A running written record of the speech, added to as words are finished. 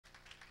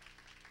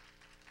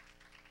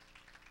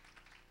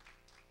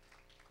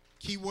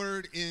key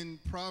word in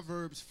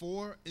Proverbs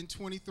 4 and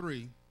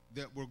 23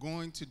 that we're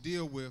going to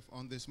deal with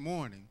on this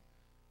morning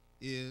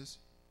is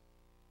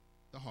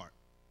the heart.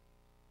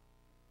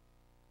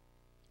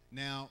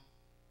 Now,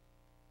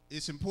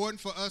 it's important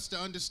for us to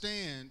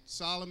understand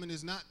Solomon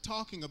is not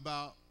talking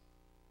about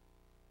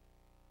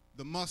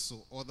the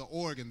muscle or the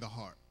organ, the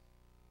heart.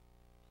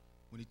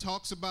 When he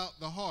talks about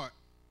the heart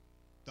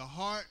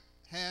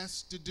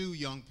has to do,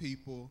 young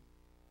people,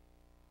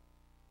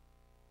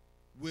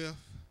 with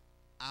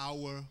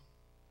our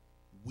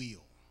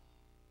will.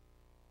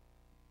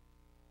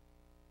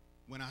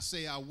 When I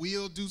say I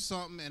will do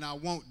something and I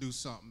won't do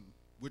something,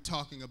 we're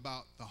talking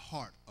about the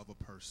heart of a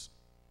person.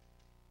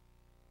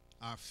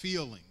 Our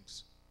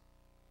feelings,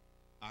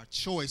 our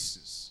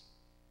choices,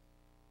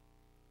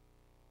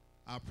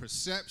 our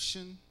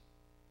perception,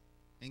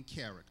 and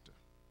character.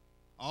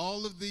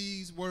 All of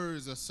these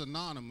words are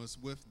synonymous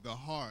with the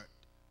heart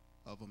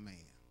of a man.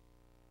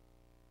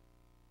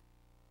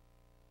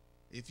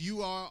 If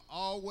you are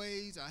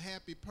always a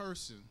happy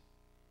person,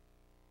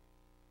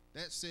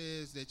 that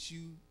says that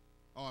you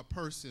are a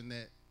person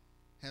that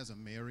has a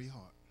merry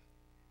heart.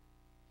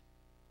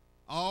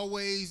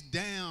 Always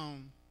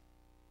down,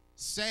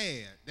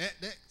 sad,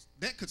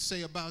 that could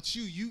say about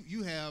you,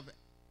 you have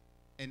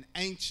an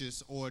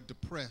anxious or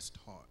depressed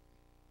heart.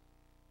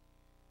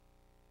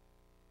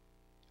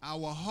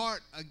 Our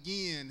heart,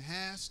 again,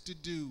 has to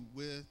do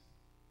with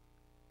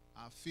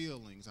our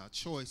feelings, our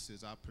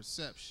choices, our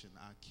perception,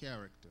 our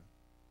character,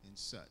 and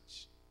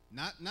such.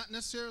 Not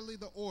necessarily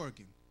the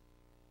organ,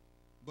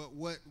 but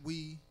what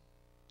we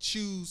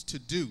choose to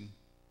do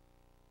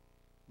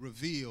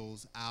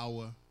reveals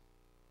our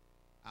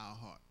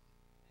heart.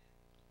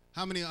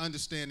 How many are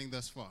understanding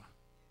thus far?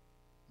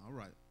 All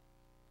right.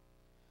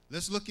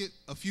 Let's look at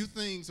a few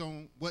things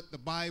on what the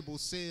Bible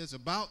says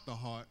about the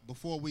heart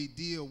before we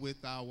deal with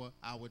our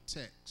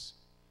text.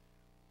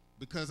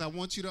 Because I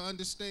want you to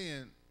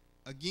understand,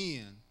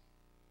 again,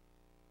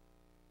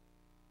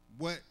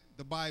 what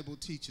the Bible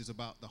teaches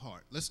about the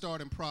heart. Let's start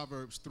in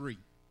Proverbs 3,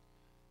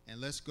 and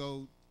let's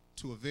go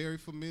to a very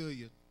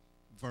familiar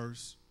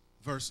verse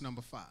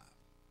number 5.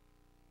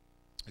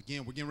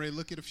 Again, we're getting ready to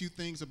look at a few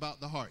things about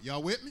the heart.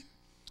 Y'all with me?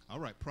 All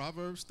right,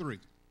 Proverbs 3.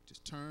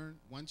 Just turn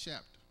one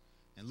chapter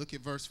and look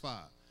at verse 5.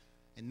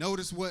 And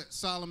notice what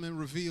Solomon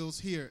reveals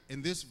here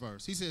in this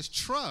verse. He says,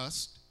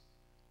 trust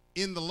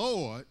in the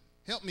Lord,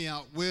 help me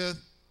out, with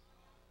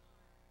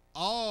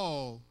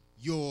all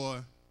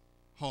your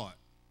heart,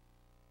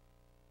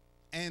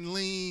 and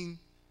lean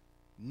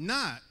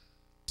not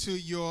to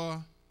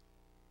your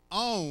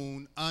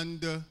own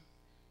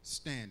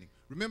understanding.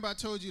 Remember, I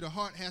told you the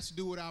heart has to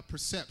do with our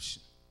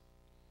perception.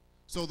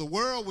 So the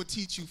world would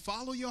teach you,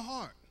 follow your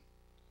heart.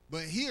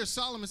 But here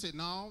Solomon said,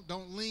 no,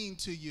 don't lean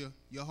to your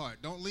heart.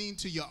 Don't lean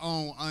to your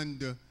own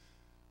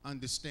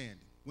understanding.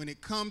 When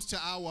it comes to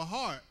our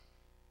heart,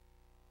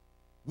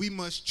 we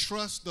must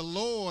trust the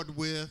Lord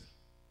with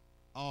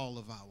all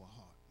of our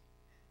heart.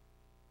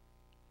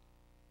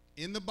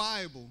 In the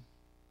Bible,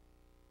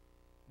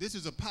 this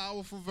is a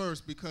powerful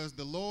verse because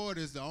the Lord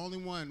is the only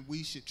one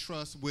we should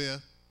trust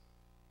with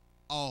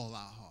all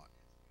our heart.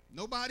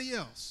 Nobody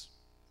else.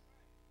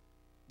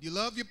 You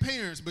love your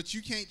parents, but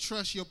you can't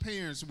trust your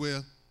parents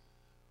with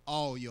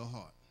all your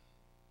heart.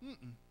 You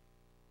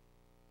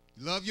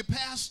love your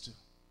pastor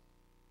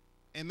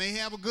and may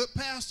have a good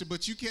pastor,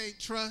 but you can't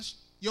trust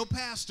your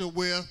pastor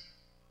with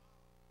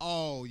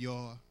all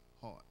your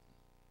heart.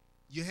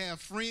 You have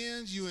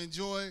friends, you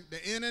enjoy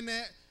the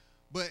internet,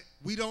 but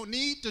we don't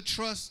need to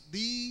trust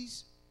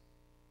these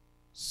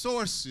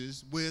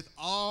sources with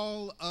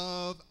all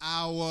of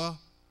our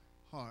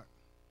heart.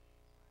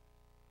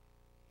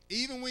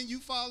 Even when you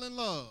fall in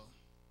love,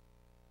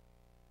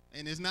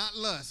 and it's not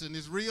lust and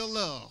it's real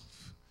love,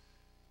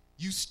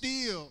 you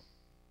still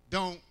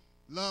don't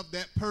love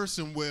that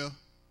person with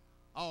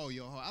all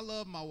your heart. I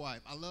love my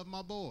wife. I love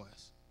my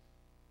boys.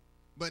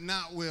 But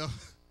not with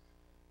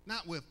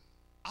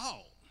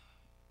all.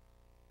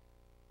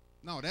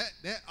 No,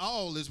 that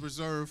all is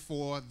reserved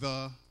for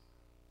the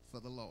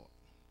Lord.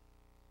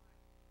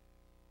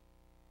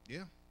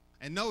 Yeah.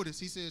 And notice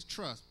he says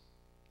trust.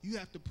 You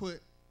have to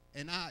put,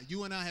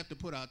 you and I have to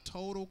put our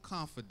total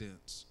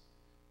confidence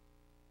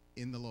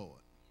in the Lord.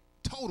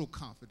 Total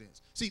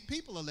confidence. See,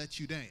 people will let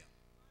you down.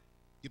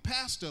 Your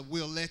pastor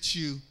will let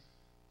you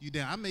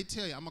down. I may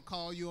tell you, I'm going to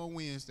call you on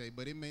Wednesday,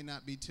 but it may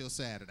not be till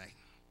Saturday.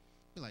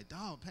 You're like,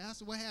 dog,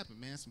 pastor, what happened,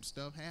 man? Some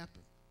stuff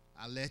happened.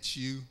 I let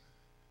you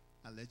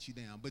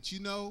down. But you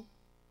know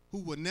who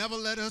will never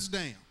let us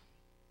down?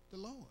 The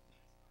Lord.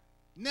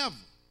 Never.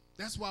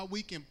 That's why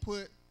we can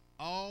put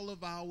all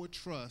of our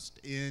trust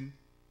in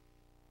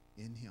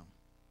him.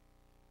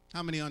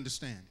 How many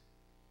understand?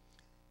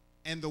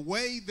 And the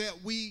way that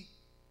we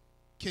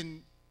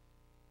can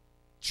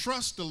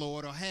trust the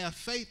Lord or have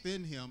faith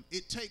in him,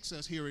 it takes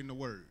us hearing the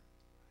word.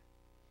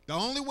 The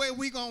only way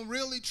we're going to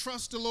really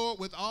trust the Lord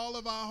with all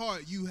of our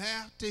heart, you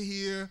have to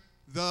hear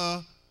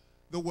the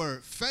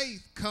word.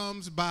 Faith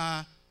comes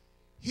by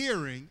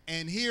hearing,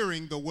 and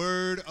hearing the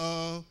word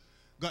of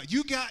God,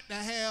 you got to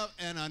have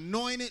an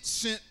anointed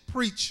sent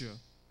preacher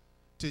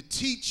to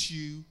teach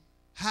you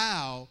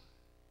how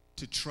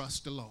to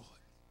trust the Lord.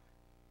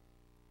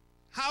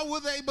 How will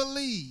they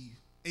believe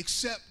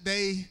except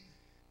they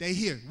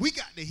hear? We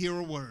got to hear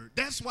a word.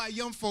 That's why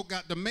young folk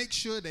got to make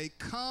sure they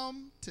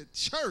come to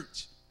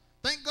church.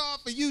 Thank God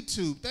for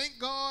YouTube. Thank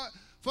God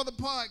for the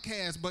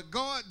podcast. But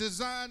God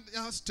designed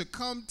us to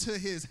come to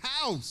his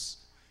house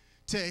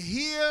to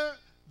hear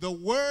the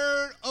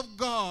word of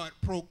God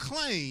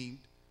proclaimed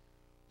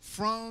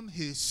from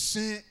his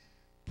sent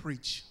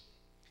preacher.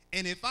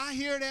 And if I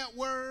hear that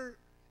word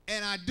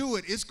and I do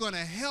it, it's going to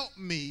help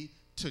me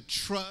to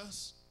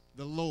trust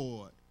the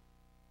Lord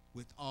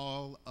with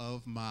all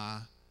of my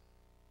heart.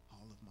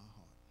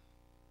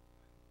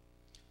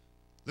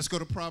 Let's go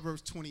to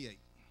Proverbs 28.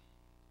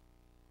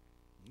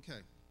 Okay,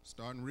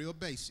 starting real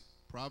basic.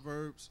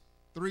 Proverbs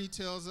 3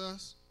 tells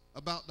us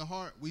about the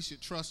heart. We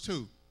should trust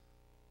who?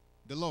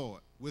 The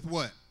Lord. With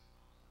what?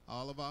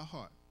 All of our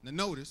heart. Now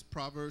notice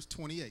Proverbs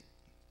 28.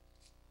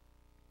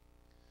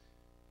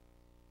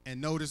 And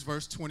notice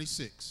verse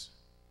 26.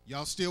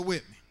 Y'all still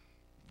with me?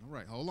 All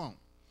right, hold on.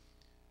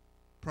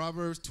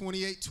 Proverbs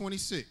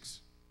 28:26.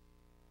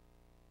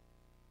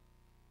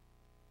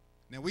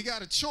 Now we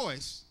got a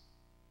choice.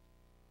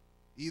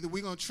 Either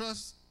we're going to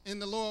trust in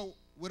the Lord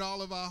with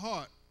all of our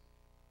heart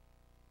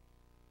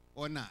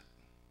or not.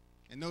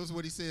 And notice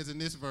what he says in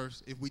this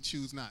verse if we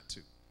choose not to.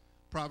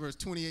 Proverbs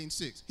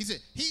 28:6. He said,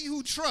 he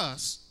who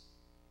trusts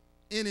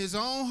in his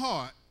own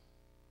heart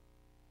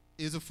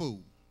is a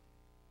fool.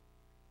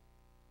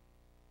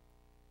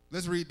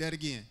 Let's read that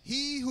again.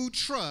 He who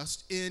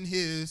trusts in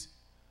his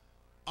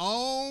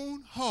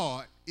own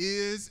heart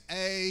is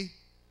a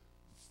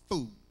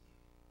fool.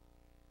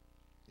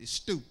 It's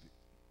stupid.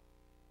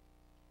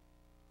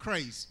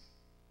 Crazy.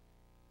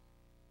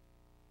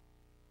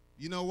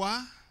 You know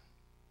why?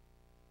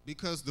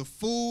 Because the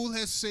fool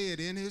has said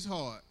in his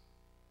heart,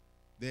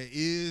 there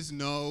is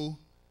no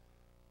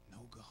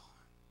God.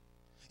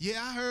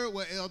 Yeah, I heard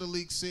what Elder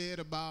Leak said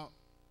about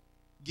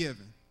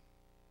giving.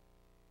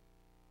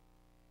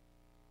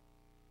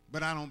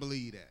 But I don't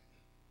believe that.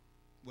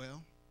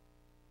 Well,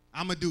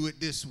 I'm going to do it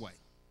this way.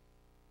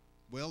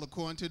 Well,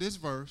 according to this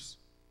verse,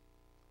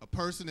 a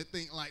person that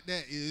think like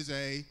that is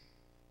a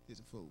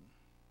fool.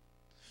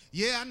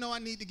 Yeah, I know I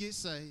need to get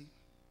saved,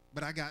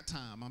 but I got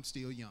time. I'm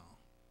still young.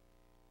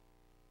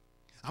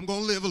 I'm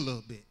going to live a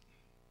little bit.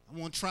 I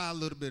want to try a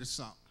little bit of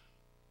something.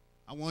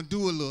 I want to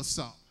do a little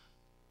something.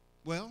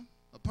 Well,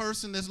 a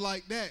person that's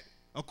like that,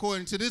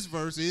 according to this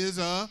verse, is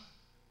a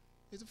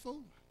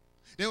fool.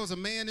 There was a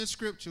man in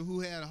Scripture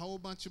who had a whole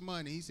bunch of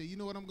money. He said, you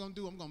know what I'm going to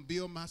do? I'm going to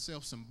build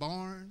myself some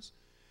barns,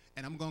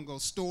 and I'm going to go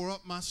store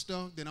up my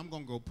stuff. Then I'm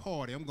going to go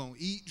party. I'm going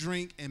to eat,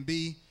 drink, and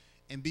be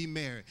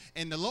married.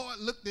 And the Lord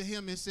looked at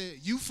him and said,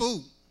 you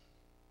fool.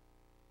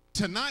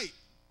 Tonight,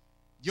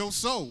 your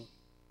soul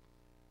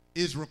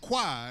is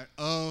required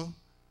of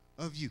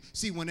you.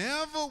 See,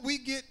 whenever we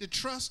get to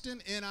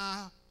trusting in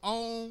our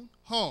own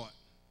heart,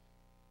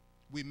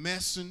 we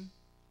messing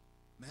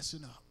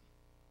up.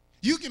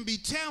 You can be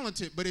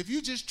talented, but if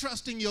you just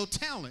trust in your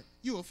talent,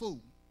 you're a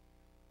fool.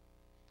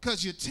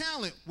 Because your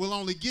talent will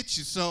only get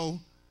you so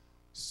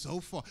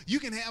far. You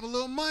can have a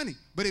little money,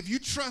 but if you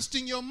trust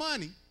in your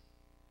money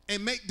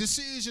and make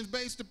decisions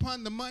based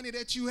upon the money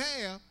that you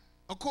have,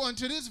 according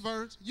to this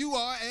verse, you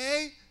are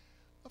a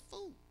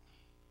fool.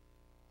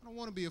 I don't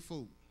want to be a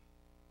fool.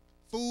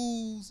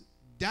 Fools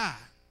die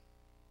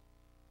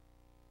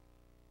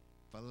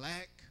for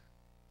lack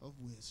of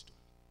wisdom.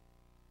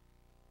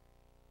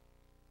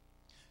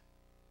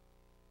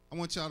 I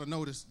want y'all to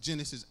notice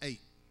Genesis 8.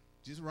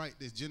 Just write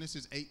this,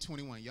 Genesis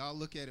 8:21. Y'all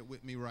look at it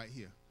with me right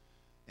here.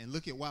 And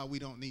look at why we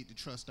don't need to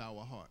trust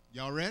our heart.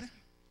 Y'all ready?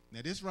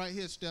 Now this right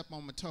here, step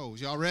on my toes.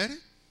 Y'all ready?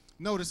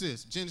 Notice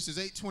this, Genesis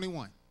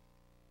 8:21.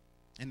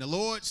 And the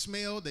Lord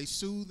smelled a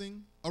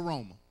soothing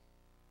aroma.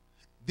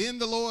 Then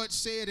the Lord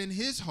said in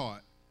his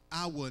heart,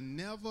 I will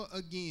never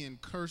again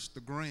curse the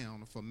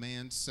ground for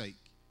man's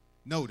sake.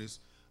 Notice,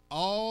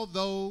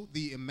 although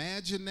the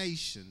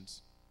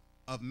imaginations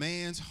of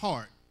man's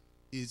heart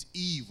is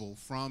evil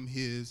from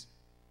his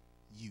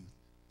youth.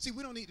 See,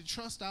 we don't need to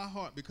trust our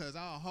heart because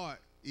our heart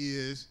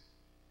is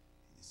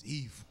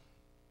evil.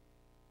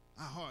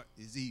 Our heart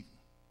is evil.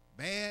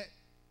 Bad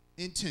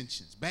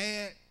intentions,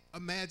 bad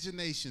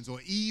imaginations,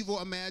 or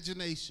evil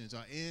imaginations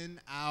are in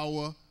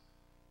our heart.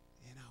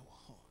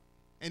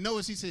 And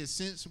notice he says,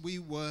 since we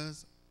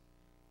was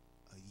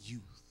a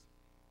youth.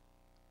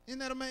 Isn't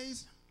that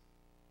amazing?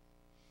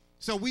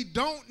 So we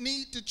don't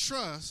need to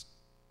trust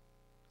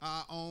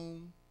our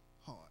own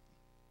heart.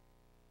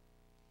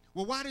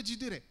 Well, why did you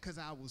do that? Because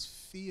I was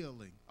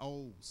feeling.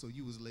 Oh, so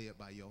you was led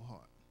by your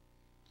heart.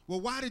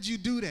 Well, why did you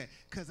do that?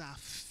 Because I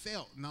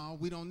felt. No,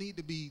 we don't need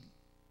to be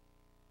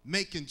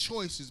making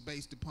choices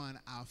based upon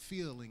our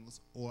feelings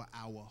or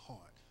our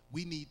heart.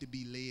 We need to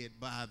be led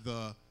by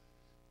the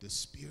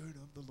Spirit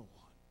of the Lord.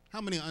 How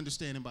many are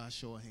understanding by a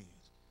show of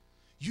hands?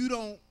 You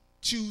don't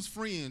choose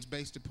friends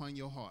based upon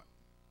your heart.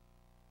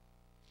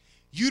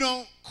 You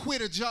don't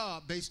quit a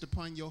job based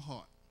upon your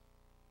heart.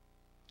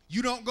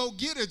 You don't go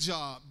get a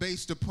job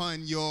based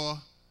upon your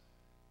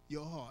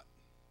heart.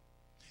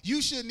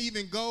 You shouldn't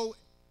even go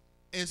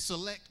and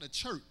select a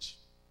church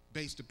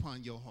based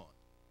upon your heart.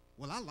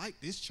 Well, I like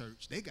this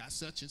church. They got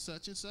such and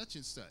such and such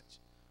and such.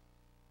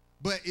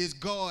 But is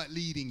God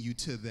leading you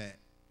to that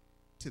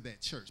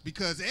church?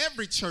 Because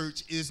every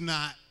church is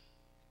not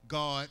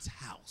God's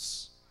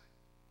house.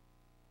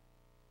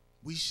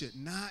 We should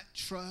not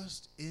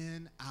trust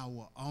in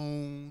our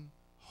own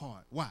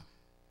heart. Why?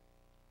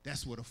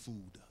 That's what a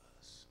fool does.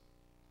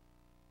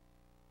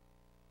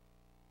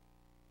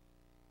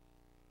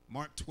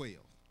 Mark 12.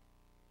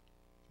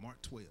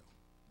 Mark 12.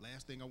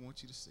 Last thing I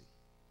want you to see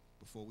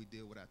before we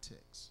deal with our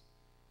text.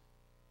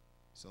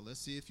 So let's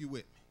see if you're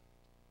with me.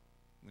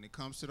 When it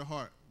comes to the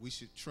heart, we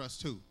should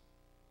trust who?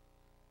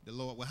 The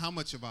Lord. Well, how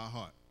much of our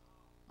heart?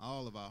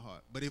 All of our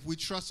heart. But if we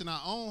trust in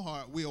our own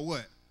heart, we are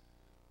what?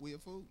 We are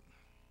fool.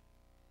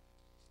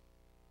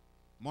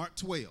 Mark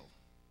 12.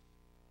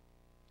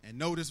 And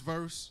notice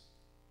verse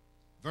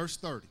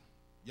 30.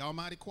 Y'all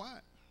mighty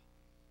quiet.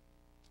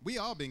 We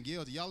all been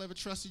guilty. Y'all ever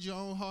trusted your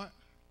own heart?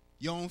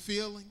 Your own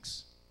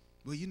feelings?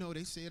 Well, you know,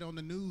 they said on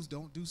the news,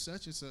 don't do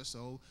such and such,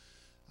 so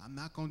I'm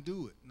not going to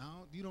do it.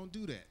 No, you don't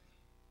do that.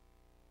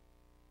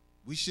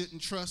 We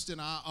shouldn't trust in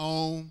our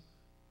own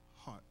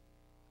heart.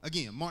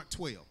 Again, Mark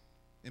 12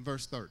 and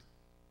verse 30.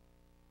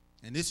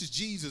 And this is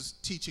Jesus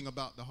teaching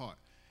about the heart.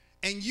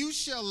 And you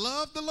shall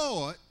love the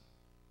Lord,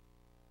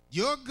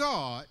 your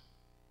God,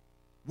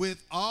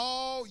 with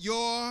all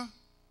your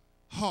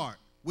heart,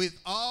 with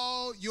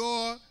all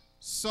your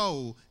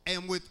soul,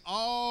 and with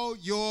all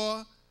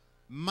your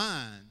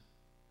mind,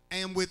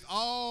 and with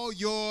all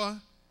your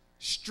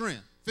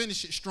strength.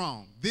 Finish it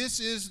strong. This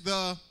is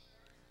the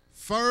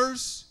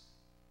first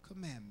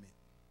commandment.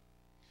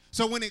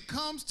 So when it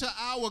comes to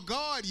our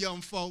God,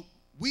 young folk,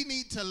 we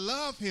need to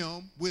love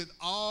him with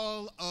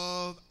all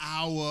of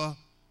our heart.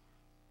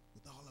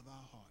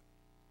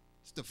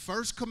 It's the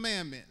first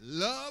commandment.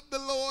 Love the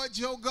Lord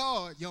your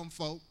God, young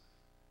folk,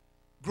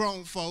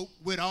 grown folk,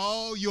 with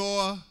all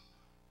your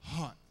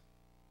heart.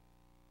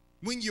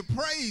 When you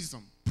praise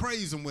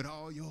him with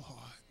all your heart.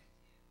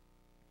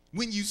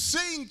 When you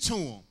sing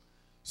to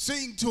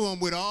him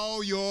with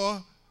all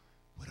your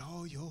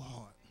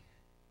heart.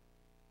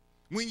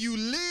 When you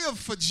live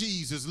for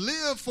Jesus,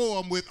 live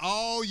for him with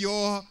all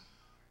your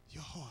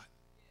heart.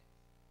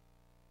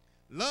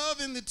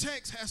 Love in the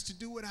text has to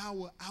do with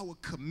our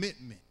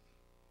commitment.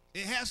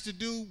 It has to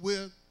do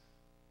with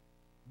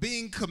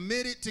being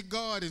committed to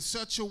God in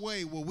such a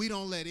way where we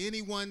don't let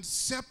anyone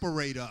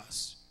separate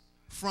us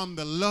from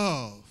the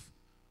love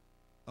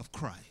of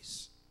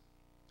Christ.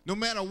 No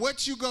matter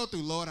what you go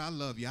through, Lord, I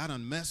love you. I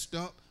done messed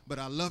up, but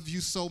I love you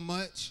so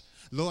much.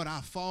 Lord,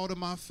 I fall to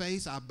my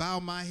face. I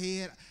bow my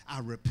head. I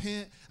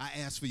repent. I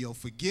ask for your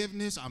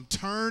forgiveness. I'm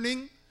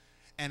turning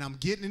and I'm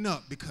getting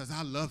up because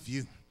I love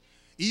you.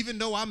 Even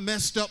though I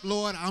messed up,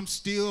 Lord, I'm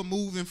still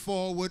moving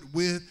forward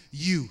with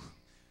you.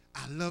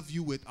 I love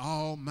you with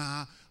all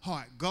my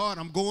heart. God,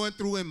 I'm going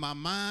through in my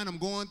mind. I'm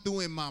going through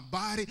in my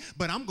body,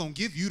 but I'm going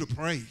to give you the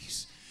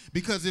praise.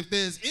 Because if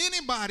there's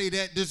anybody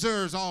that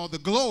deserves all the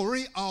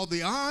glory, all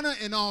the honor,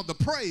 and all the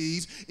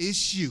praise,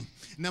 it's you.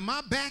 Now,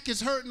 my back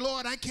is hurting,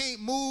 Lord. I can't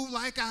move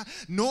like I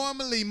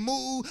normally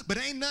move, but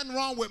ain't nothing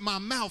wrong with my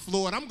mouth,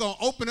 Lord. I'm going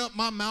to open up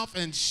my mouth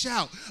and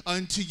shout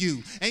unto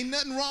you. Ain't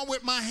nothing wrong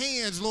with my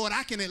hands, Lord.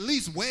 I can at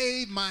least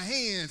wave my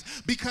hands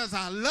because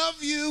I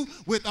love you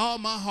with all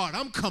my heart.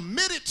 I'm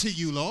committed to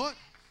you, Lord.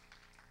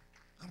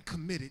 I'm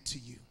committed to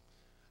you.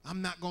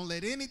 I'm not going to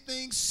let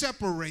anything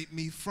separate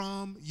me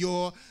from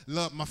your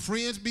love. My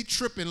friends be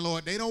tripping,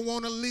 Lord. They don't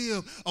want to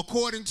live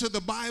according to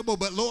the Bible,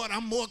 but Lord,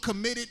 I'm more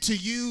committed to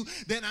you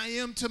than I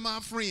am to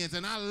my friends,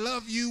 and I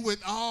love you with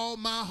all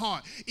my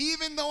heart.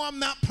 Even though I'm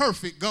not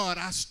perfect, God,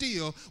 I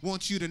still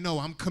want you to know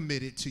I'm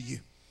committed to you.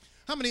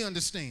 How many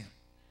understand?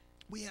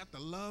 We have to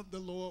love the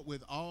Lord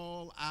with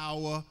all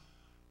our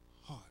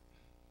heart.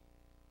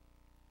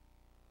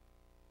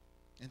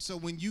 And so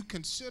when you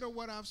consider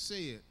what I've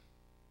said,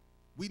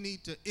 we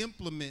need to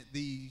implement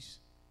these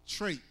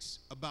traits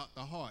about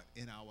the heart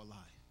in our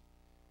life.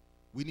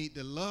 We need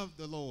to love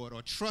the Lord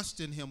or trust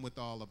in him with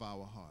all of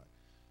our heart.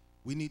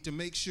 We need to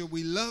make sure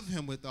we love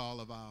him with all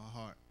of our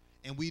heart,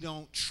 and we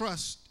don't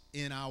trust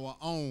in our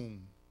own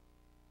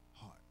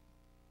heart.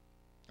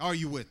 Are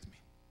you with me?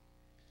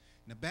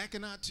 Now, back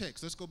in our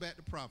text, let's go back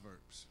to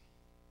Proverbs.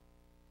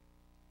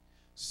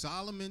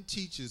 Solomon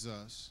teaches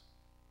us,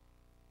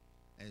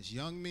 as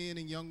young men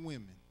and young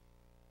women,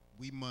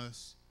 we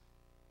must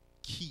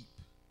keep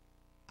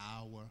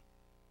our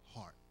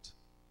heart.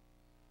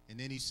 And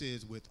then he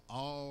says, with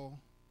all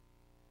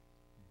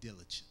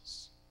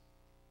diligence.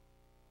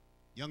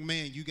 Young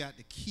man, you got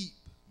to keep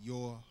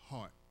your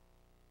heart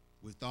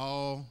with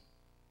all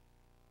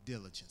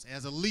diligence.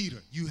 As a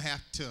leader, you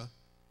have to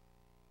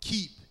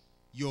keep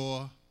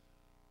your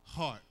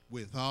heart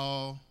with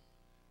all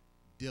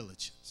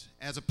diligence.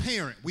 As a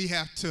parent, we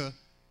have to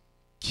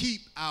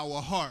keep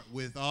our heart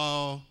with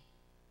all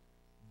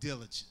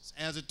diligence.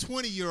 As a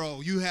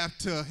 20-year-old, you have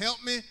to,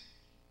 help me,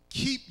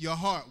 keep your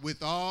heart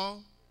with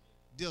all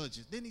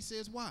diligence. Then he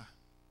says, why?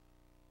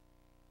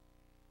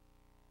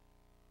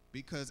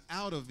 Because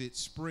out of it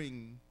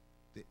spring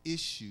the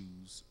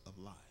issues of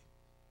life.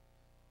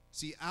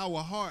 See,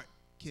 our heart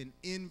can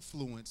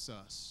influence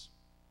us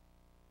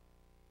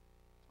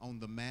on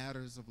the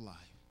matters of life.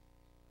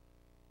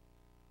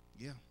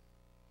 Yeah.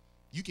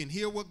 You can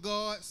hear what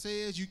God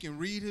says, you can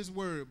read his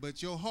word,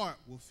 but your heart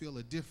will feel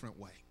a different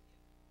way.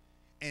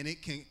 And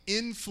it can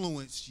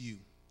influence you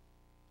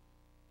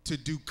to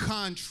do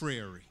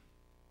contrary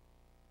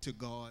to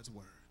God's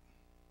word.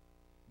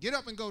 Get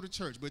up and go to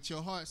church, but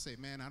your heart say,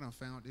 man, I done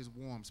found this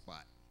warm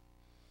spot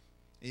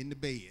in the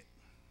bed,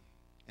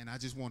 and I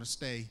just want to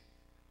stay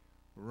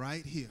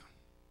right here.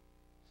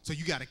 So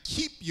you got to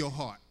keep your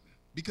heart,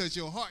 because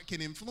your heart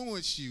can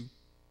influence you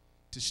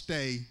to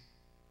stay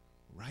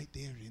right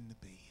there in the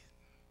bed.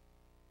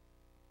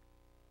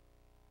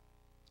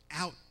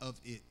 Out of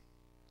it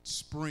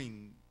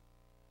spring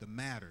the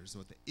matters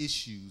or the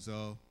issues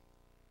of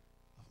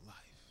life.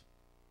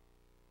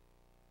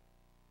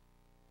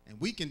 And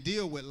we can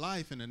deal with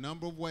life in a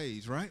number of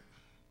ways, right?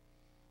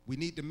 We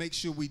need to make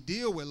sure we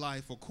deal with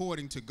life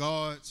according to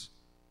God's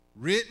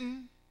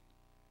written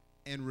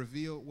and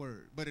revealed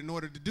word. But in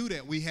order to do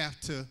that, we have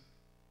to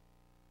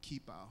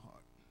keep our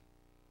heart.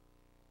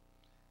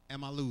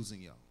 Am I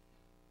losing y'all?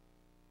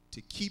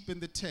 To keep in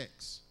the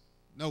text,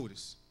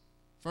 notice,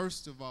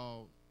 first of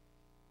all,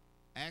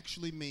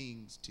 actually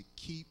means to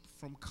keep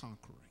from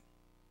conquering.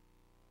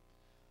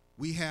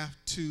 We have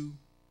to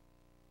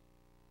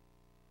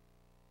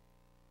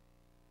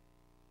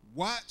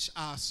watch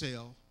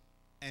ourselves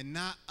and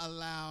not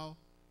allow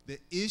the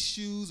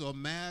issues or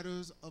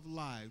matters of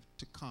life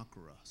to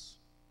conquer us.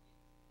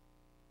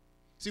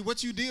 See,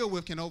 what you deal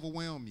with can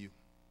overwhelm you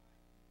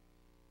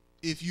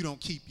if you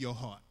don't keep your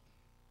heart.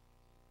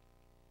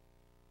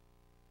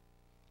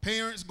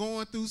 Parents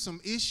going through some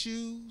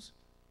issues,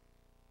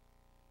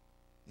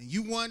 and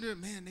you wonder,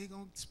 man, they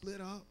gonna split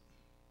up.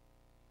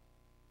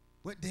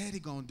 What daddy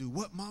gonna do?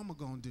 What mama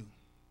gonna do?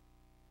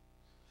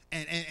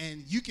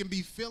 And you can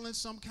be feeling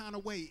some kind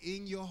of way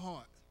in your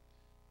heart.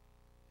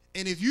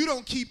 And if you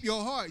don't keep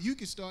your heart, you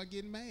can start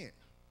getting mad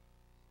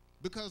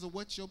because of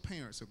what your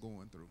parents are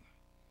going through.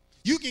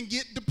 You can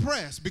get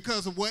depressed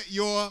because of what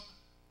your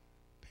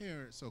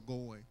parents are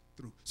going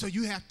through. So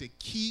you have to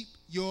keep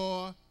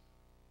your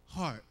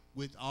heart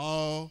with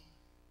all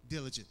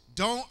diligence.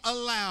 Don't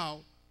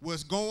allow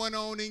what's going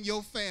on in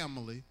your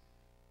family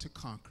to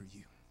conquer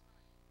you.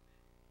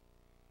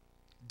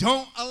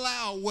 Don't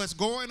allow what's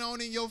going on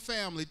in your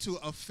family to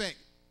affect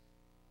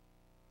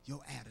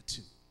your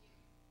attitude.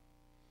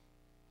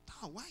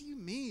 Oh, why you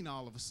mean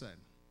all of a sudden?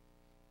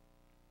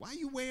 Why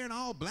you wearing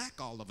all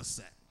black all of a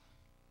sudden?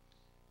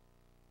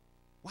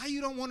 Why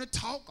you don't want to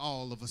talk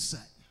all of a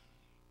sudden?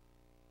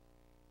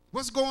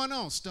 What's going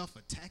on? Stuff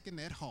attacking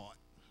that heart.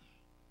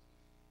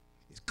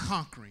 It's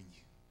conquering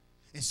you.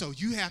 And so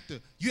you have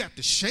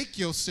to shake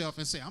yourself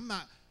and say, I'm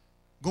not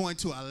going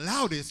to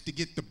allow this to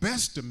get the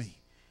best of me.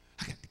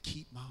 I got to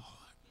keep my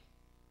heart.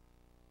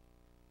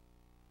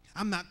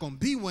 I'm not going to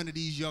be one of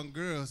these young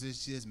girls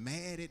that's just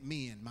mad at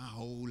men my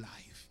whole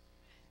life.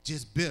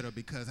 Just bitter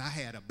because I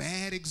had a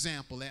bad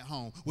example at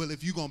home. Well,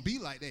 if you're going to be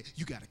like that,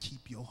 you got to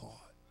keep your heart.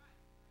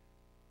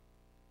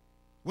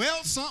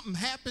 Well, something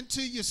happened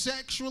to you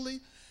sexually.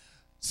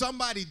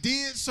 Somebody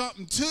did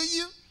something to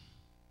you.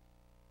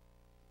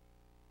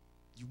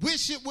 You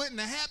wish it wouldn't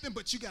have happened,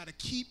 but you got to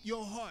keep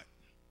your heart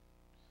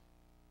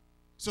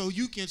so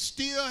you can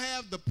still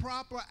have the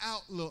proper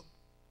outlook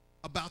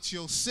about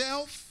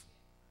yourself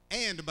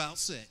and about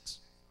sex.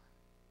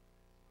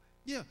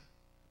 Yeah,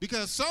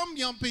 because some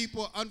young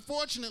people,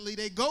 unfortunately,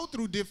 they go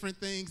through different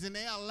things and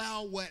they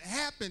allow what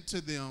happened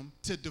to them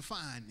to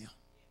define them.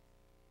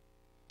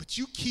 But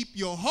you keep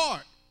your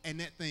heart and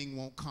that thing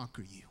won't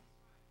conquer you.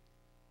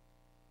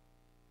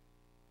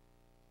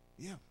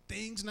 Yeah,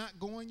 things not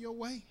going your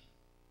way.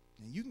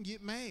 And you can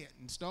get mad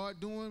and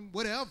start doing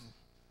whatever.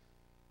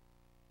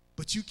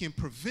 But you can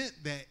prevent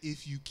that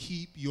if you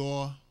keep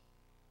your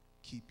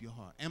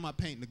heart. Am I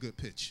painting a good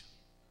picture?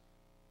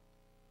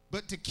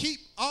 But to keep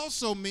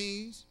also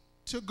means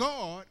to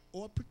guard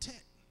or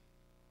protect.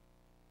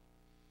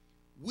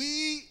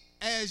 We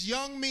as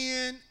young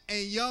men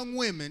and young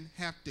women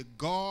have to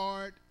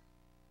guard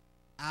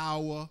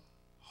our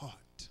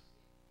heart.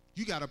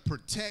 You got to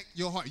protect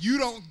your heart. You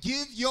don't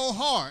give your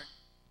heart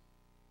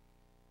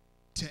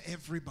to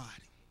everybody.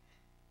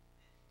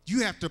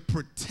 You have to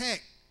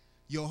protect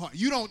your heart.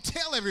 You don't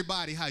tell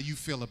everybody how you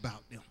feel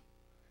about them.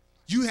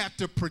 You have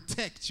to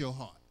protect your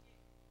heart.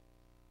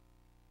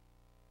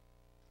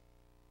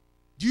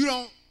 You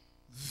don't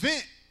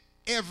vent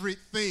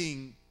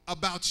everything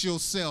about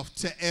yourself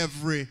to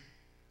everybody.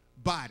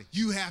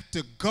 You have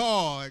to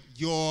guard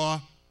your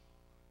heart.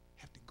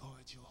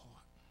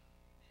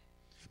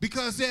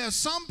 Because there are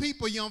some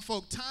people, young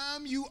folk,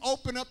 time you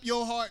open up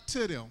your heart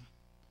to them,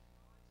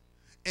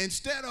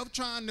 instead of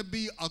trying to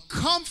be a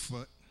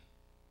comfort,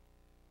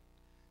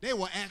 they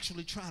will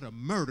actually try to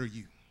murder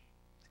you.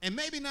 And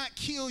maybe not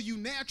kill you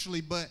naturally,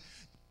 but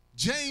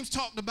James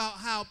talked about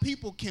how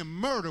people can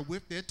murder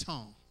with their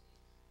tongue.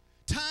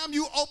 time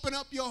you open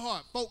up your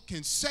heart, folk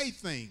can say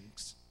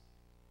things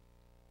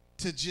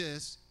to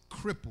just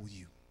cripple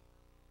you.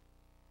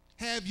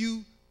 Have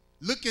you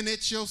looking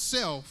at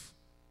yourself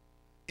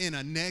in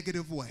a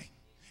negative way?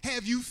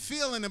 Have you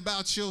feeling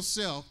about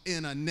yourself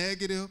in a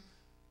negative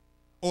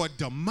or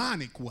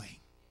demonic way?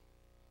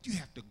 You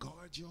have to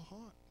guard your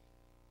heart.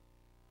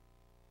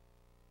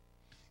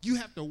 You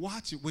have to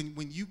watch it when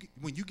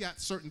you got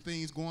certain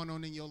things going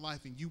on in your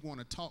life and you want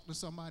to talk to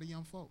somebody,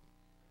 young folk.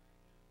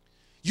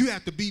 You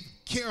have to be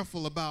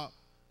careful about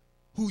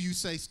who you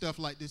say stuff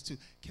like this to.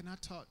 Can I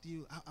talk to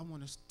you? I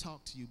want to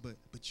talk to you,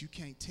 but you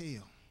can't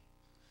tell.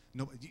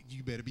 No,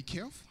 you better be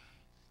careful.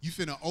 You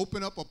finna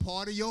open up a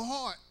part of your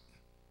heart.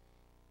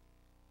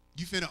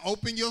 You finna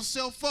open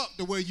yourself up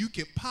to where you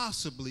can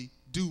possibly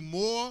do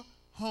more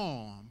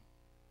harm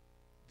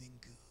than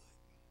good.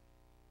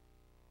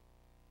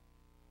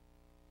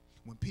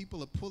 When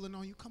people are pulling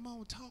on you, come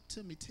on, talk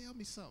to me. Tell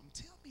me something.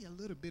 Tell me a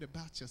little bit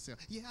about yourself.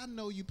 Yeah, I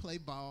know you play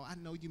ball. I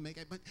know you make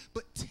it,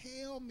 but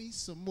tell me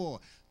some more.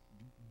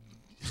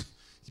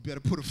 You better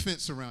put a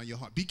fence around your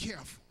heart. Be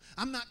careful.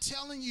 I'm not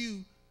telling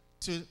you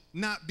to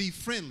not be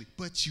friendly,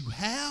 but you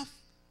have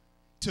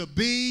to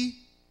be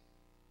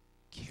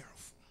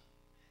careful.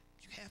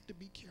 You have to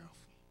be careful.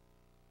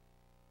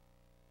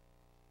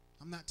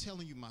 I'm not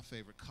telling you my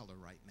favorite color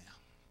right now.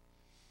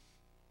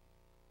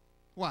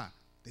 Why?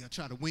 They'll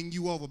try to win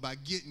you over by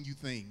getting you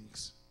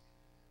things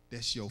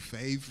that's your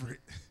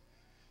favorite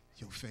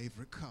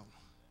color.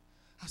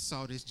 I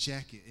saw this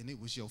jacket and it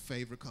was your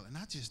favorite color, and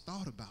I just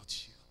thought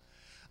about you.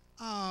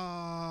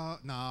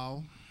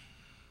 No.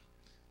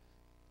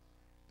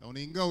 Don't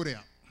even go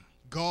there.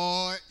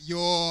 Guard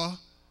your heart.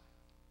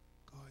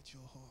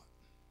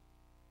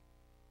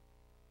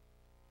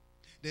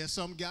 There's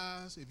some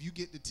guys, if you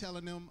get to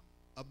telling them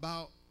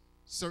about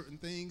certain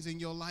things in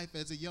your life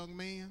as a young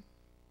man,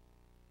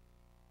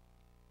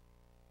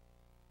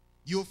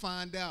 you'll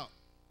find out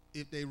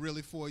if they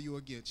really for you or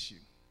against you.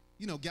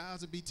 You know,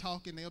 guys will be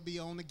talking, they'll be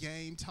on the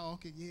game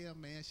talking. Yeah,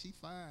 man, she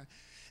fine.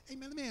 Hey,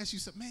 man, let me ask you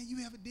something. Man,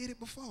 you ever did it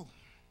before?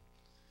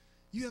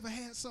 You ever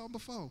had something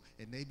before?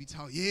 And they be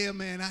talking, yeah,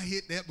 man, I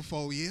hit that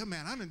before. Yeah,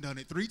 man, I done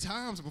it 3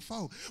 times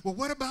before. Well,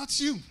 what about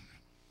you?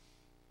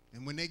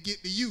 And when they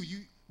get to you,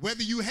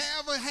 whether you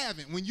have or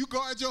haven't, when you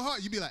guard your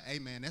heart, you be like, hey,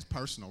 man, that's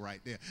personal right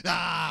there.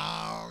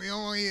 Oh, we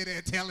don't want to hear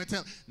that. Tell it.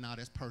 No,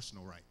 that's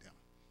personal right there.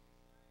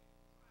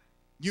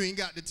 You ain't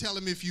got to tell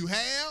them if you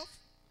have,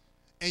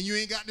 and you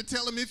ain't got to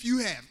tell them if you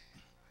haven't.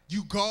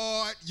 You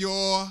guard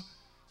your,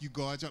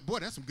 boy,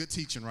 that's some good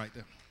teaching right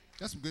there.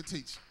 That's some good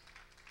teaching.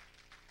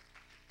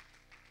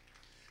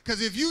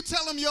 Because if you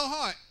tell them your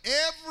heart,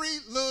 every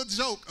little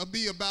joke will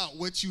be about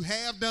what you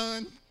have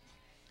done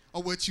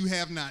or what you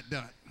have not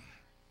done.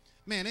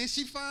 Man, ain't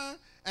she fine?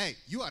 Hey,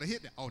 you ought to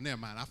hit that. Oh, never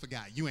mind. I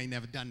forgot. You ain't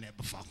never done that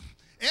before.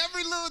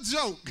 Every little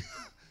joke,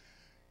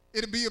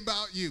 it'll be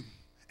about you.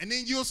 And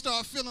then you'll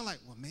start feeling like,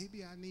 well,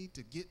 maybe I need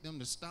to get them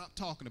to stop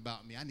talking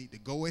about me. I need to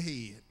go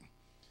ahead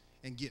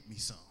and get me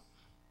some.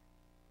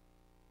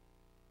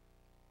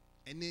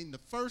 And then the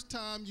first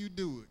time you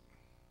do it,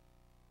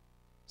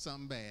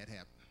 something bad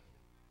happens.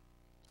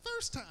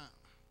 First time.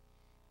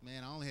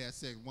 Man, I only had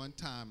sex one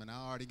time and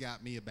I already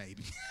got me a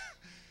baby.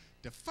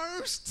 The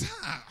first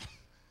time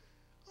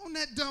on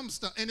that dumb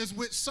stuff. And it's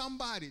with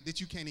somebody that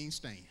you can't even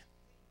stand.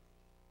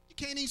 You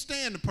can't even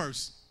stand the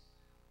person.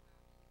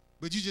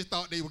 But you just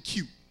thought they were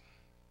cute.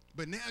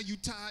 But now you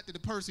tied to the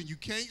person you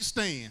can't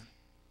stand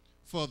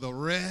for the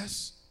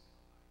rest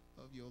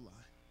of your life.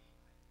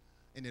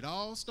 And it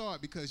all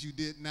started because you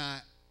did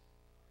not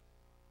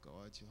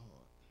guard your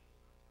heart.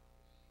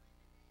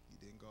 You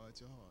didn't guard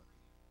your heart.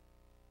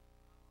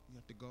 You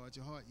have to guard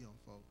your heart, young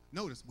folk.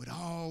 Notice, with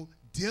all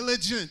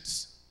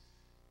diligence,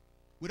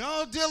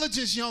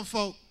 young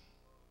folk,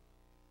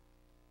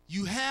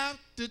 you have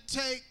to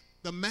take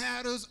the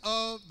matters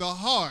of the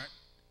heart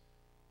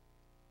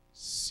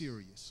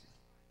seriously.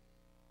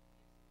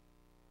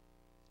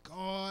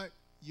 Guard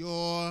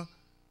your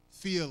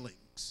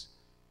feelings.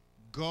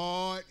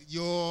 Guard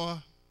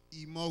your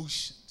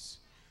emotions.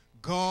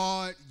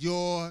 Guard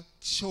your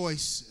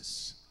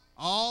choices.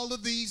 All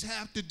of these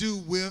have to do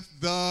with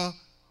the heart.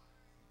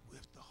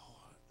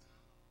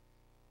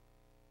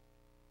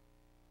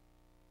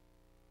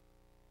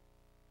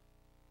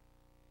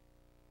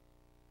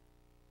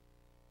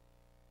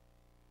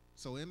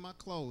 So in my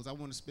close, I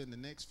want to spend the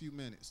next few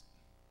minutes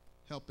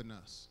helping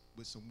us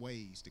with some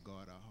ways to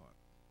guard our heart.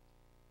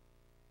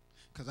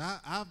 Because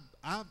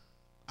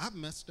I've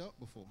messed up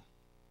before.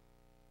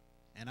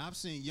 And I've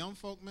seen young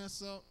folk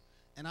mess up,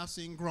 and I've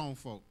seen grown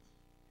folk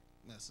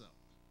mess up.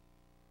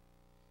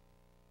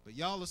 But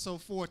y'all are so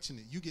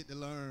fortunate. You get to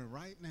learn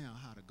right now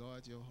how to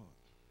guard your heart.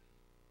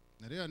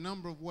 Now, there are a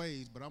number of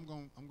ways, but I'm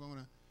going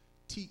to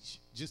teach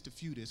just a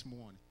few this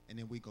morning, and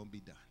then we're going to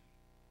be done.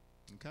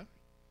 Okay?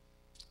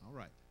 All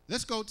right.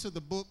 Let's go to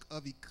the book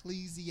of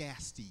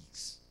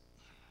Ecclesiastes.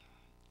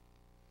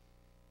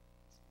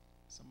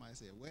 Somebody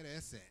said, where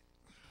that's at?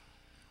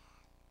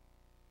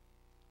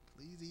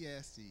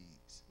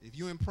 Ecclesiastes. If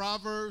you're in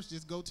Proverbs,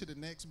 just go to the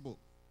next book,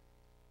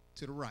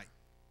 to the right.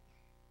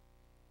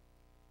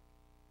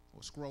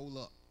 or scroll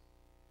up.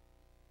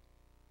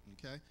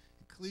 Okay?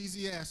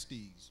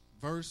 Ecclesiastes,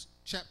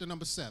 chapter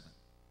number 7.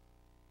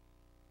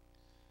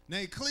 Now,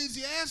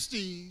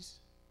 Ecclesiastes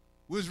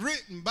was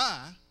written by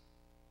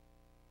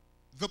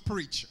the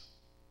preacher.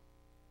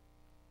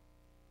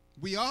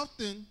 We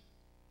often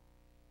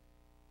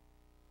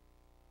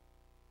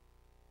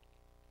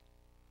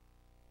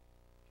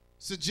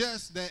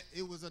suggest that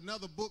it was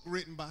another book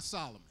written by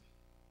Solomon.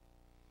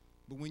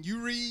 But when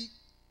you read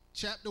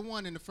chapter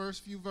 1 in the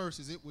first few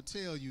verses, it will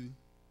tell you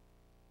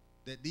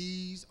that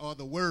these are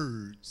the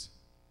words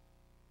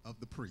of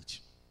the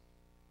preacher.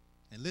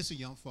 And listen,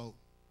 young folk,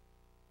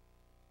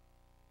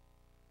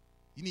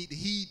 you need to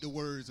heed the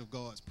words of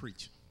God's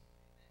preacher.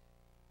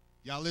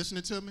 Y'all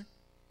listening to me?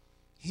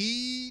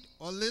 Heed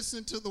or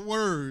listen to the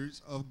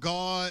words of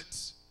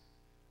God's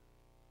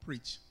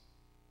preacher.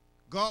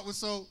 God was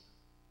so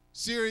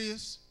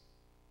serious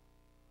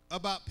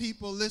about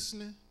people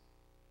listening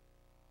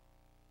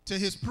to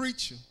his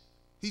preacher.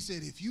 He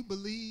said, if you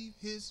believe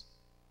his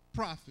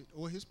prophet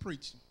or his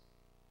preacher,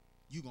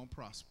 you're going to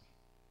prosper.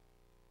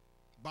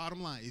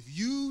 Bottom line, if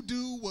you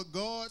do what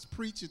God's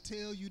preacher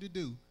tell you to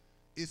do,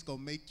 it's going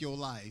to make your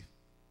life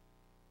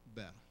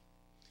better.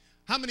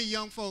 How many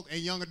young folk and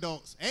young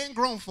adults and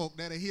grown folk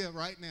that are here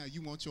right now,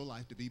 you want your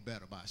life to be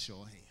better by a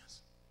show of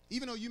hands?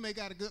 Even though you may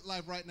got a good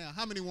life right now,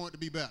 how many want it to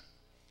be better?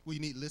 Well, you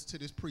need to listen to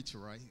this preacher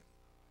right here.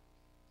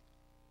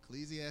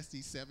 Ecclesiastes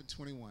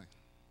 7:21.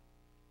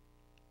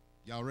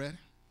 Y'all ready?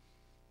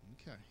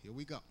 Okay, here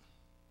we go.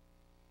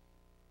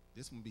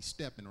 This one be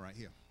stepping right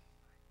here.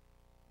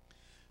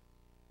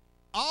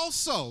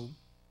 Also,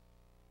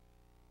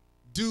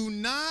 do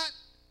not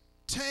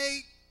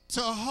take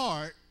to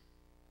heart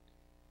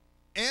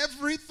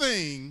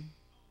everything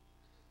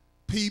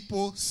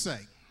people say.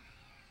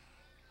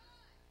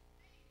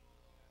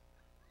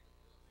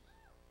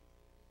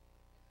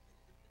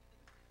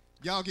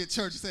 Y'all get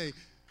church and say,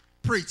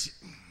 preach it.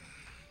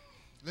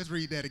 Let's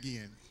read that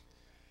again.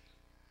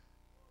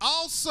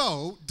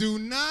 Also, do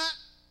not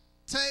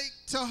take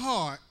to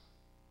heart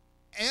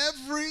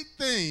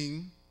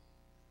everything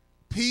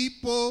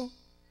people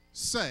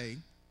say,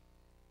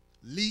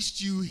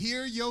 lest you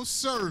hear your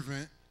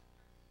servant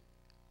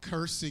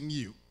cursing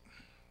you.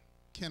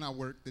 Can I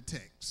work the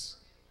text?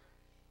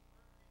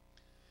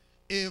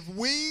 If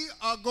we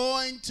are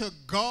going to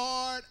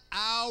guard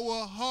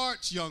our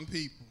hearts, young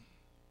people,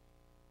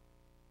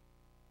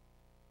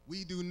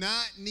 we do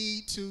not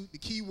need to, the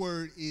key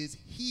word is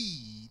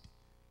heed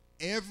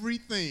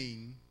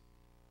everything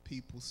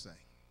people say.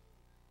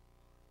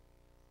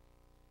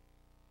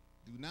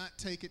 Do not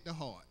take it to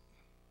heart.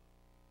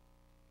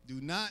 Do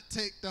not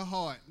take to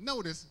heart.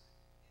 Notice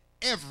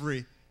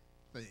everything.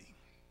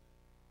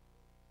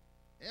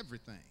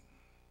 Everything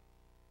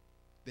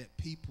that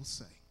people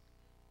say.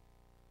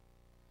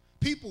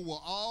 People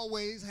will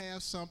always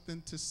have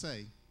something to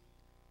say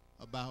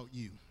about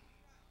you.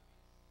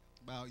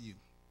 About you.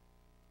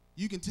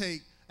 You can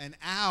take an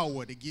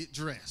hour to get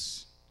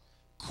dressed,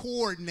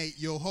 coordinate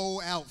your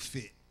whole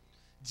outfit.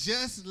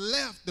 Just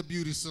left the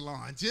beauty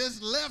salon,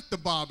 just left the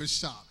barber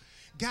shop,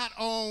 got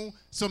on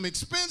some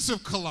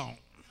expensive cologne.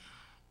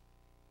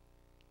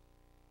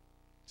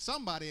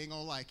 Somebody ain't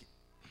gonna like it.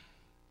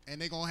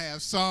 And they're gonna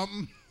have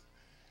something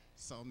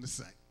to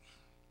say.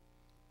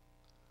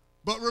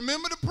 But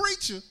remember the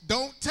preacher,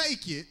 don't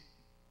take it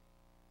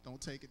to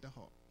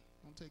heart.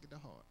 Don't take it to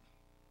heart.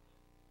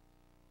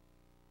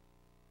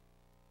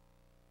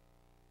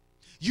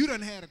 You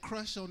done had a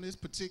crush on this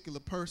particular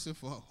person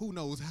for who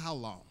knows how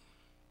long.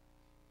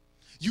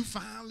 You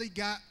finally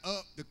got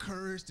up the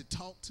courage to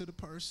talk to the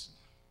person.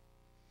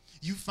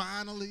 You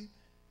finally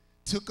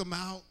took them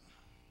out.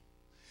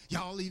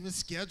 Y'all even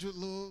scheduled a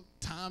little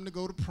time to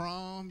go to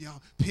prom.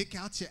 Y'all pick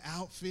out your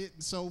outfit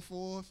and so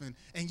forth.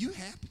 And you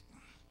happy.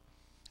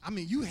 I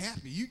mean, you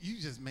happy. You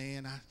just,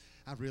 man,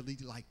 I really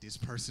like this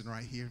person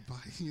right here. But,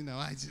 you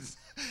know,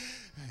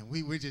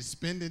 we're just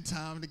spending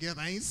time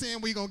together. I ain't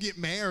saying we're going to get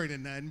married or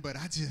nothing, but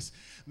I just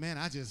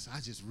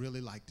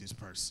really like this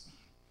person.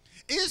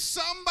 Is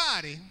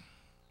somebody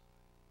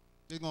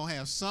that's going to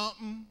have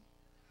something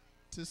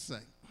to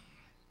say?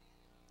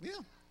 Yeah.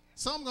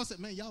 Some going to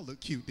say, man, y'all look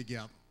cute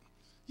together.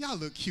 Y'all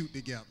look cute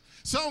together.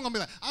 Some going to be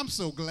like, I'm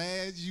so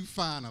glad you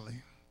finally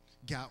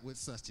got with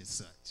such and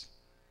such.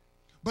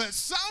 But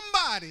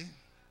somebody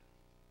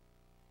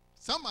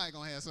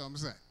going to have something to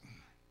say.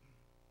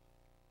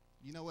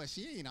 You know what?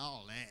 She ain't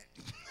all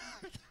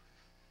that.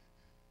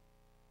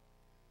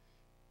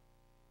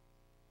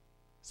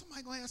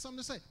 Somebody going to have something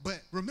to say.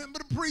 But remember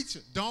the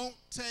preacher. Don't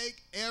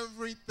take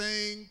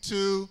everything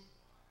to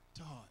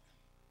heart.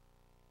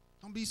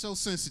 Don't be so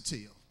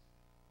sensitive.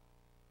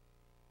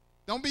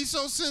 Don't be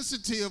so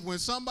sensitive when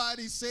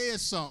somebody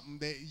says something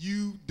that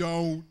you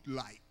don't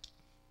like.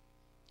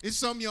 It's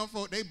some young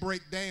folk, they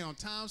break down.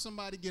 Time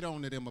somebody get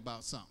on to them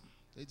about something.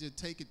 They just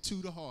take it to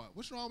the heart.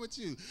 What's wrong with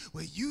you?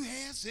 Well, you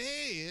have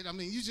said. I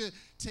mean, you just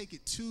take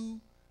it too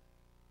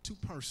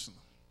personal.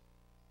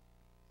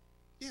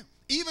 Yeah.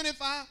 Even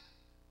if I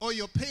or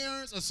your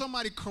parents or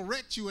somebody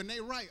correct you and they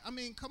right. I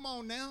mean, come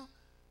on now.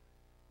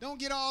 Don't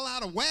get all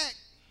out of whack.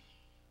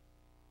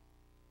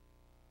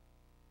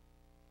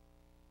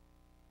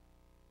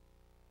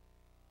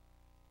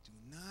 Do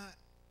not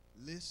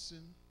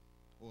listen,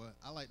 or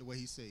I like the way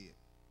he said it.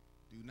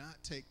 Do not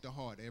take to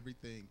heart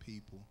everything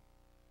people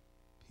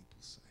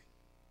say.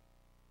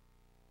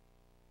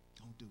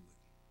 Don't do it.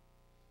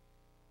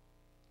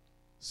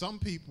 Some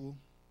people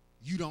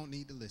you don't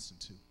need to listen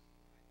to.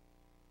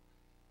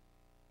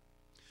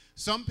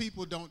 Some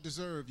people don't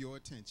deserve your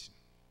attention.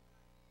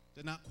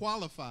 They're not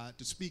qualified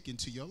to speak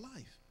into your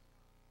life.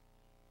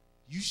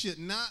 You should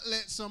not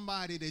let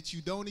somebody that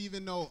you don't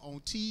even know on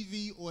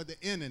TV or the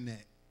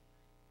internet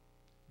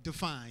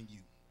define you.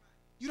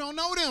 You don't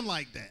know them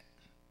like that.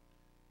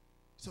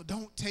 So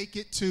don't take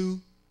it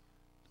to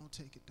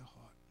heart.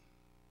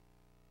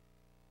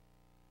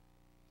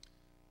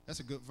 That's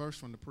a good verse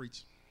from the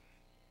preacher.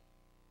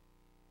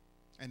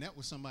 And that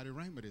was somebody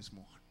rhema this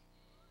morning.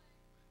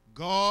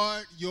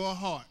 Guard your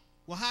heart.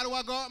 Well, how do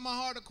I guard my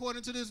heart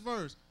according to this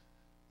verse?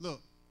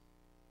 Look,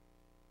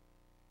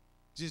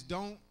 just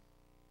don't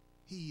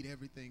heed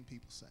everything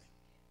people say.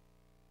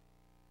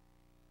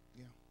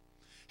 Yeah.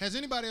 Has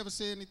anybody ever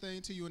said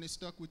anything to you and it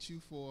stuck with you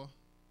for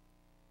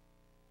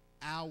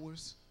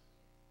hours?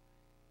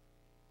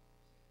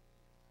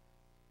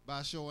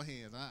 By a show of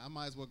hands, I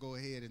might as well go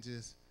ahead and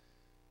just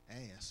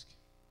ask.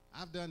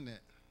 I've done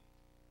that.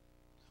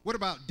 What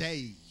about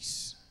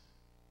days?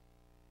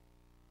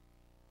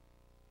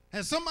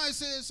 Has somebody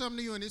said something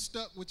to you and it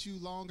stuck with you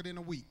longer than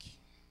a week?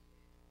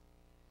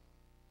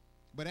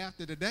 But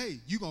after the day,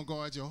 you're going to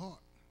guard your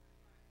heart.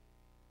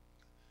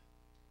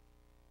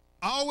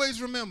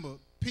 Always remember,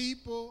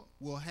 people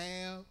will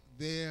have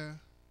their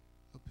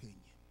opinion.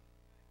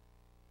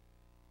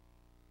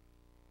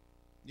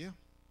 Yeah.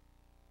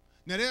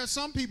 Now, there are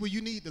some people you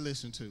need to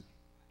listen to.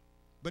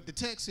 But the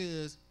text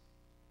says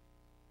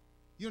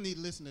you don't need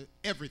to listen to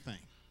everything.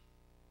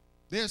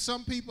 There are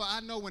some people I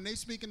know when they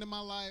speak into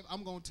my life,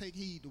 I'm going to take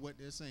heed to what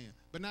they're saying.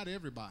 But not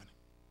everybody.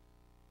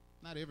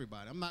 Not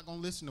everybody. I'm not going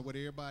to listen to what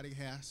everybody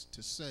has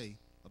to say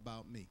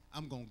about me.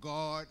 I'm going to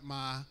guard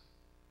my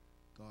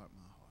heart.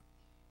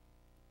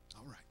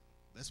 All right.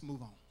 Let's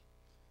move on.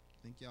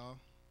 I think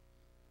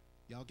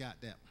y'all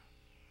got that.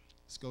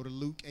 Let's go to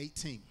Luke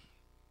 18.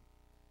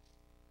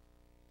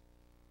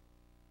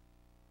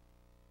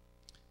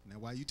 Now,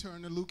 while you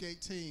turn to Luke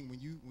 18, when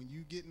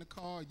you get in the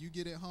car, you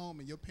get at home,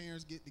 and your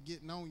parents get to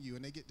getting on you,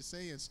 and they get to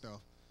saying stuff,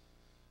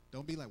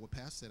 don't be like, well,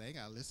 Pastor said, I ain't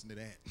got to listen to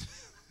that.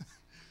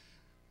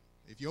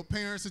 If your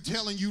parents are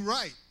telling you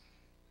right,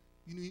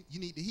 you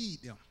need to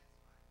heed them.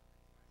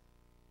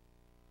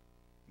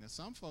 Now,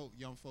 some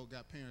young folk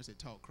got parents that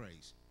talk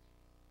crazy.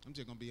 I'm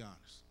just going to be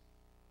honest.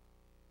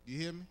 You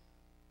hear me?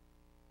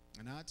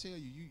 And I tell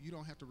you, you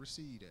don't have to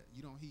receive that.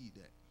 You don't heed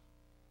that.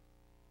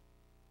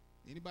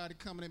 Anybody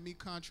coming at me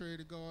contrary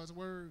to God's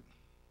word,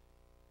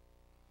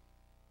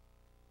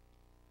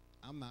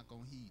 I'm not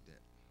going to heed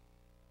that.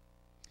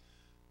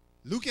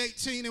 Luke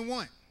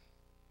 18:1.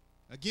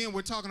 Again,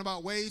 we're talking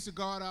about ways to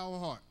guard our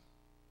heart.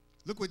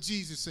 Look what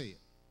Jesus said.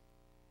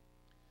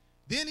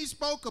 Then he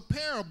spoke a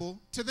parable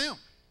to them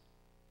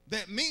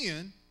that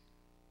men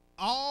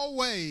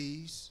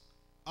always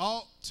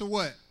ought to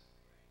what?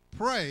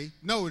 Pray,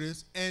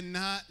 notice, and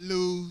not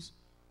lose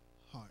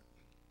heart.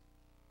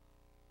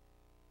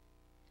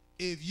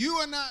 If you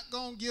are not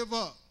going to give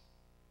up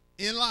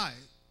in life,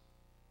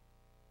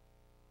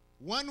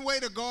 one way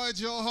to guard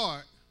your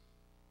heart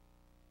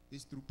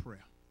is through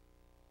prayer.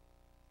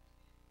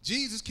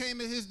 Jesus came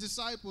to his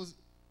disciples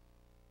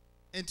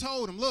and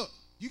told them, look,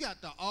 you got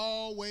to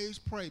always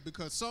pray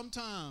because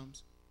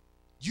sometimes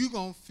you're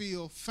going to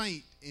feel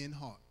faint in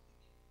heart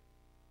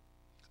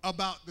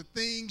about the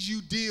things you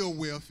deal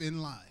with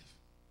in life.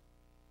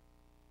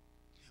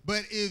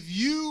 But if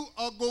you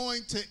are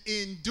going to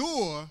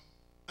endure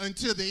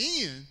until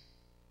the end,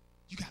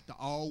 you got to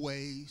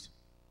always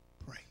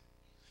pray.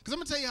 Because I'm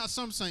going to tell you how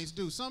some saints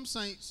do. Some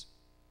saints,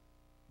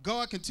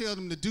 God can tell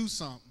them to do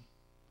something,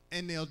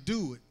 and they'll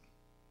do it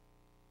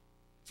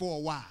for a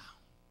while.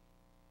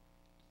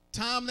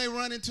 Time they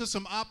run into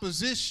some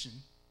opposition,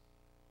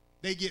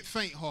 they get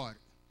faint-hearted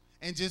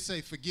and just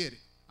say, forget it.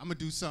 I'm going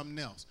to do something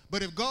else.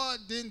 But if God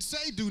didn't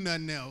say do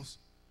nothing else,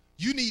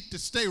 you need to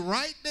stay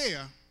right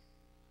there.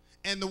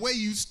 And the way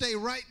you stay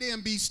right there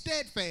and be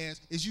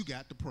steadfast is you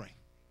got to pray.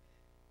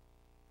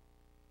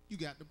 You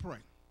got to pray.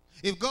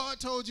 If God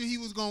told you he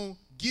was going to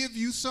give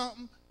you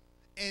something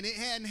and it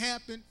hadn't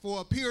happened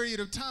for a period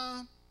of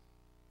time,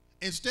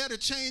 instead of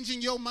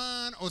changing your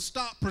mind or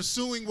stop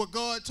pursuing what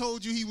God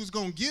told you he was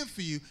going to give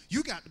for you,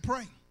 you got to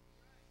pray.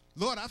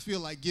 Lord, I feel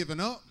like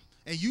giving up.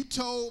 And you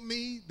told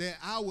me that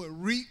I would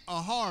reap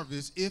a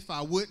harvest if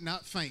I would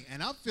not faint.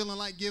 And I'm feeling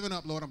like giving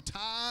up, Lord. I'm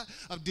tired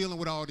of dealing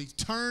with all these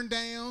turn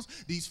downs.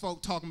 These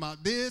folk talking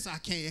about this. I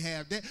can't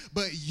have that.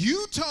 But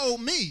you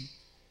told me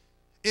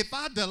if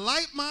I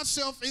delight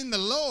myself in the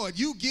Lord,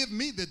 you give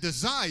me the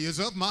desires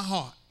of my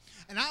heart.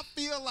 And I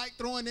feel like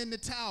throwing in the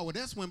towel.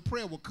 That's when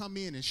prayer will come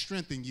in and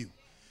strengthen you.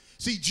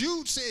 See,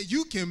 Jude said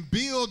you can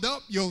build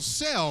up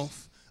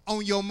yourself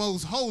on your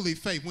most holy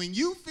faith. When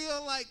you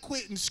feel like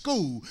quitting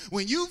school,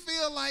 when you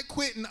feel like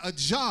quitting a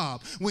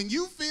job, when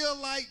you feel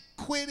like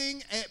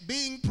quitting at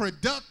being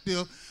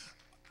productive,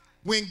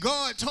 when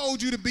God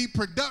told you to be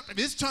productive,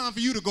 it's time for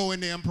you to go in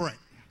there and pray.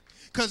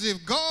 Because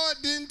if God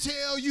didn't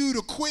tell you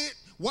to quit,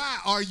 why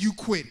are you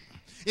quitting?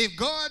 If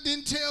God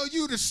didn't tell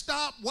you to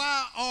stop,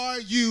 why are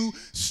you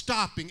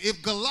stopping?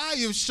 If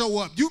Goliath show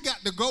up, you got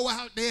to go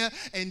out there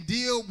and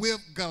deal with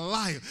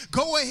Goliath.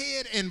 Go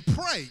ahead and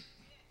pray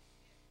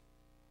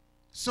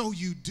so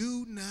you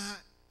do not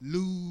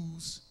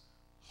lose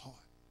heart.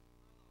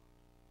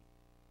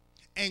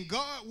 And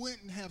God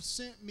wouldn't have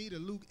sent me to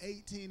Luke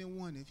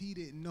 18:1 if he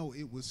didn't know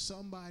it was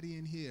somebody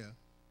in here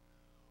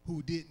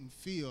who didn't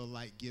feel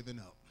like giving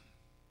up.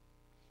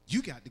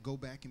 You got to go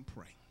back and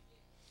pray.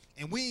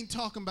 And we ain't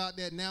talking about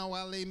that now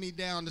I lay me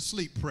down to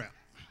sleep prayer.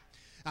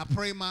 I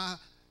pray my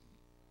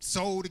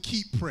soul to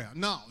keep prayer.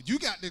 No, you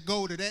got to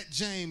go to that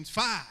James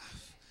 5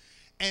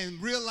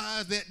 and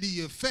realize that the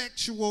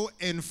effectual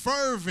and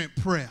fervent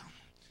prayer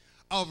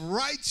of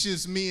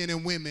righteous men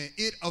and women,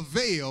 it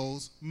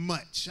avails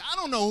much. I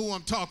don't know who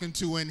I'm talking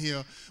to in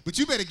here, but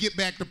you better get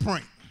back to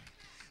praying.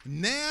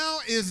 Now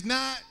is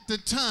not the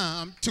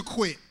time to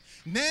quit.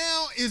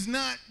 Now is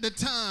not the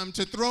time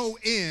to throw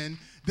in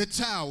the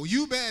towel.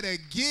 You better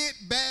get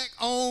back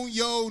on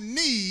your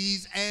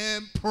knees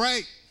and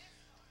pray.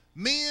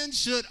 Men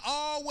should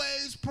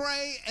always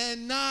pray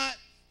and not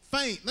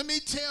faint. Let me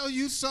tell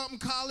you something,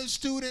 college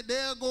student.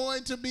 There are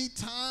going to be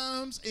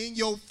times in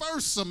your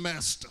first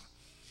semester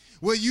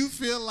where you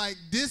feel like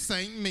this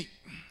ain't me.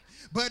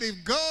 But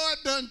if God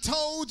done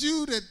told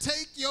you to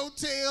take your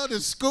tail to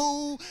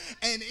school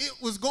and it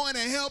was going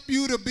to help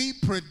you to be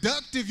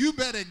productive, you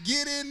better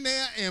get in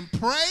there and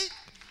pray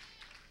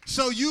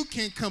so you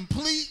can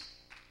complete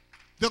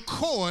the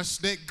course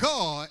that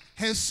God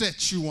has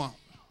set you on.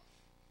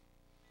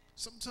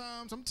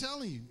 Sometimes, I'm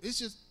telling you, it's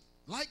just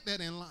like that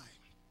in life.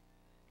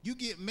 You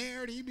get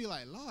married and you be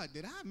like, Lord,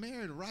 did I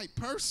marry the right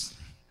person?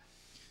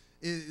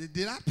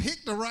 Did I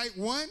pick the right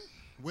one?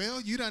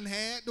 Well, you done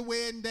had the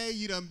wedding day.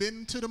 You done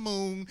been to the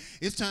moon.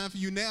 It's time for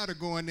you now to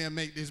go in there and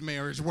make this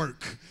marriage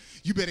work.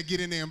 You better get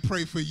in there and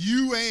pray for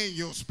you and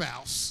your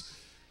spouse.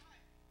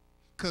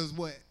 Because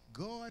what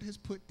God has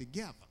put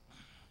together,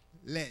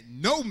 let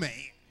no man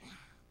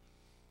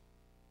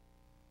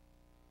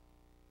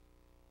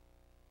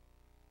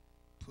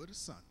put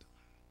asunder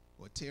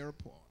or tear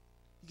apart.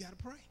 You got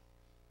to pray.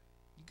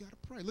 You got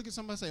to pray. Look at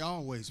somebody say,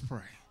 always pray.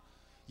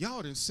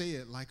 Y'all didn't say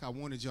it like I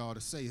wanted y'all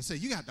to say it. Say,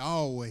 you got to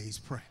always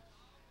pray.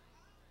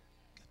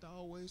 You got to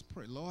always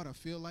pray. Lord, I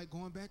feel like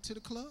going back to the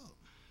club.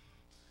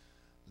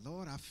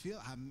 Lord, I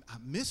feel I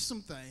missed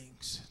some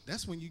things.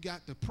 That's when you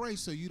got to pray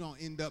so you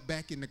don't end up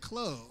back in the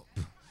club.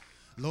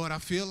 Lord, I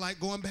feel like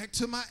going back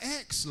to my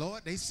ex.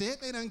 Lord, they said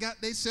they done got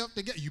themselves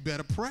together. You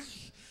better pray.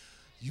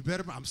 You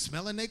better, I'm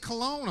smelling their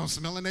cologne. I'm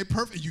smelling their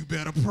perfume. You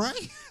better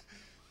pray.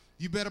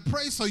 You better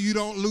pray so you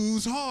don't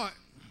lose heart.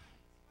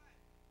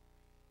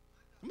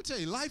 Let me tell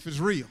you, life is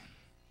real.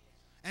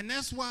 And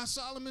that's why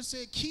Solomon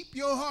said, keep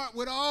your heart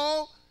with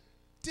all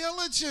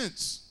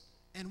diligence.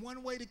 And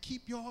one way to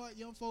keep your heart,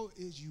 young folk,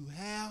 is you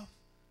have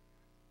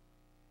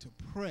to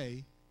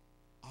pray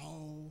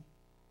always.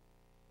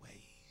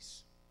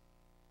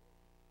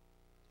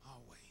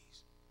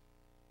 Always.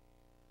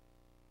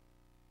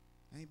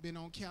 I ain't been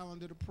on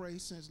calendar to pray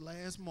since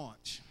last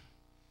March,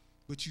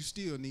 but you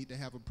still need to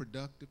have a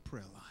productive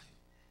prayer life.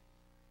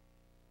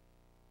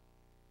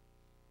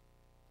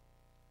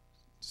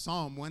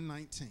 Psalm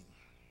 119.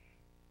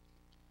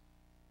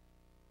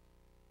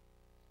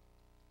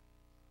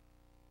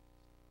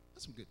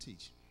 That's some good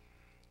teaching.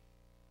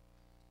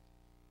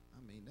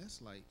 I mean,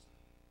 that's like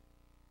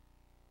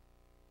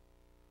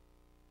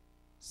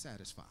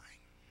satisfying.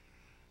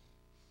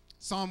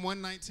 Psalm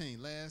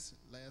 119, last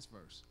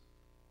verse.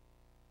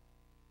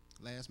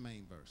 Last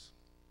main verse.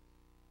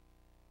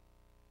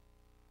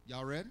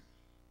 Y'all ready?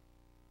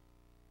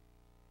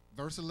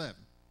 Verse 11.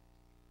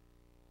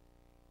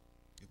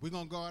 If we're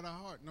going to guard our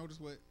heart, notice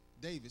what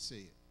David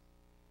said.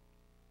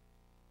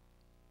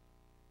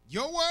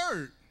 Your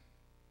word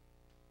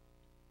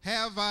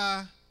have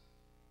I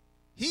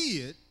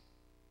hid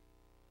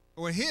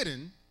or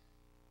hidden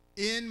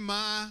in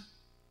my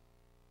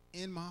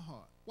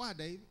heart. Why,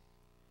 David?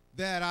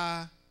 That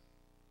I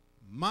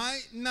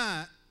might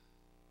not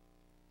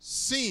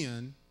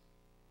sin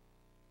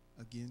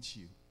against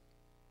you.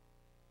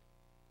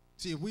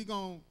 See, if we're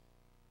going to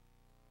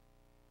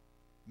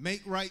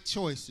make right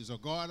choices or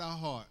guard our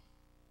heart,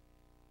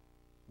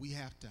 we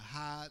have to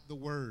hide the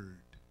word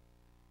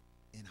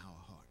in our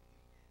heart.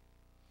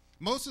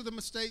 Most of the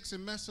mistakes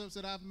and mess ups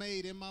that I've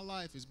made in my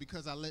life is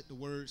because I let the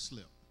word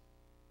slip.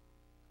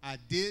 I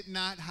did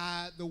not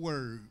hide the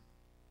word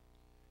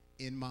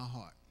in my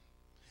heart.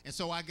 And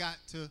so I got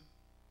to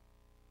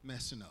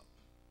messing up.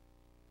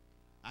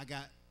 I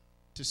got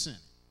to sinning.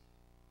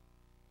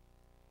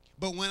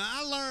 But when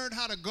I learned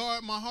how to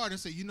guard my heart and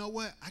say, you know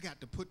what? I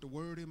got to put the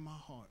word in my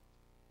heart.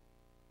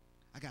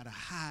 I got to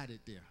hide it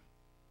there.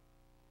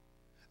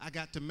 I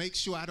got to make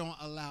sure I don't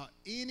allow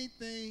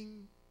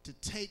anything to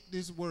take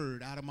this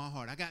word out of my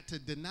heart. I got to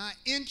deny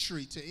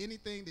entry to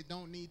anything that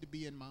don't need to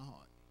be in my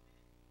heart.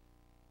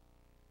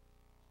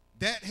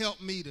 That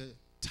helped me to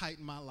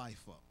tighten my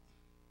life up.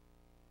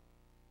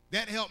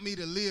 That helped me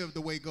to live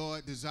the way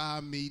God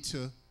desired me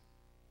to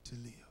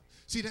live.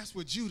 See, that's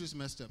what Judas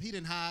messed up. He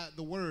didn't hide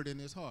the word in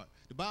his heart.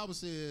 The Bible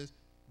says,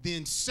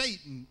 then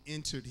Satan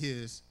entered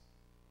his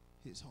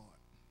heart.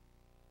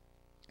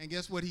 And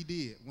guess what he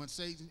did? Once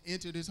Satan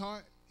entered his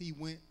heart, he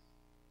went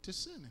to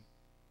sinning.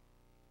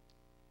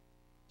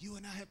 You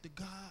and I have to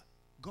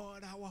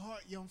guard our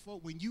heart, young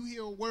folk. When you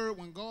hear a word,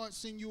 when God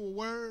sends you a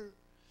word,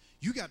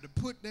 you got to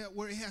put that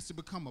word, it has to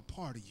become a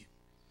part of you.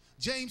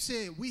 James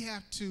said we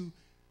have to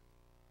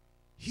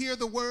hear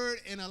the word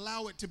and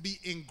allow it to be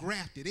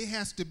engrafted. It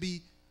has to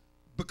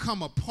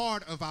become a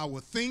part of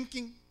our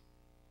thinking,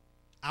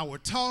 our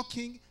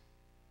talking,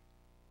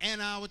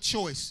 and our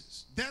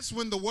choices. That's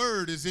when the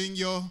word is in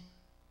your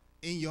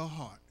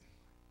heart.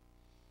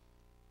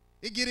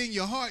 It get in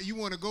your heart, you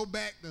want to go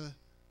back to the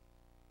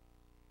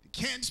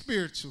Canton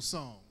Spiritual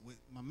song with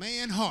my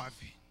man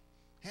Harvey.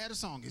 Had a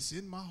song, it's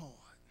in my heart.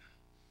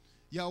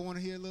 Y'all want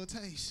to hear a little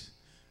taste?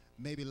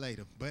 Maybe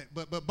later.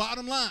 But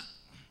bottom line,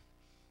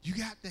 you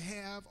got to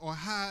have or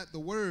hide the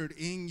word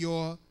in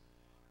your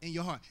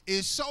heart.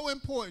 It's so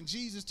important.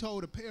 Jesus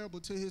told a parable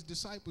to his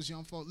disciples,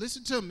 young folk.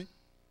 Listen to me.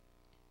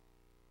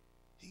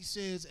 He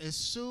says, as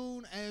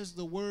soon as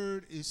the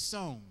word is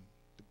sown,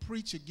 the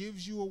preacher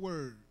gives you a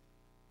word,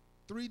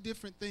 3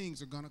 different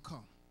things are going to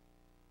come.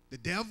 The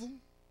devil,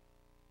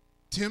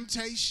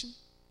 temptation,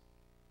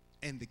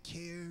 and the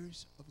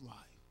cares of life.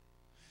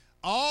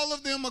 All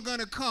of them are going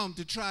to come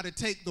to try to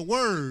take the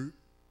word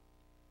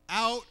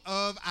out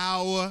of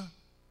our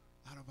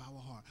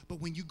heart. But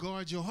when you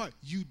guard your heart,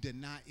 you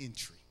deny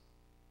entry.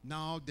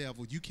 No,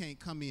 devil, you can't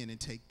come in and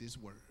take this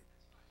word.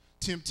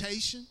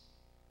 Temptation,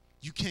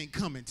 you can't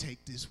come and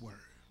take this word.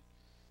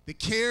 The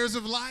cares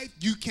of life,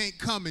 you can't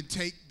come and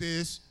take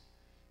this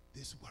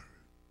word.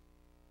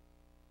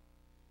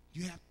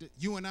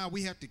 You and I,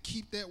 we have to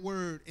keep that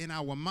word in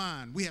our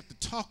mind. We have to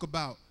talk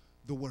about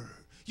the word.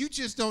 You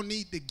just don't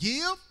need to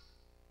give.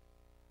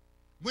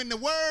 When the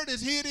word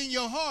is hid in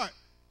your heart,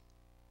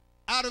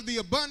 out of the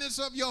abundance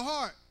of your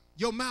heart,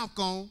 your mouth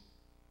gonna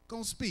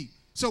speak.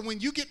 So when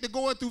you get to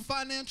going through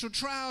financial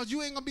trials,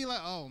 you ain't gonna be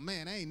like, oh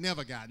man, I ain't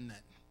never got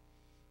nothing.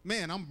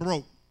 Man, I'm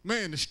broke.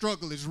 Man, the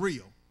struggle is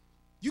real.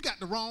 You got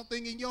the wrong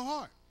thing in your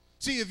heart.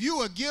 See, if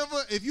you're a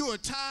giver, if you're a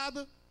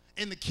tither,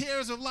 and the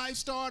cares of life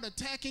start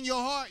attacking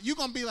your heart, you're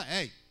gonna be like,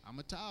 hey, I'm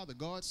a tither.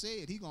 God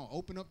said he gonna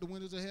open up the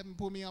windows of heaven,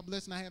 pour me out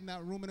blessing I have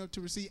not room enough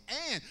to receive,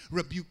 and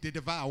rebuke the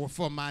devourer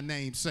for my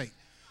name's sake.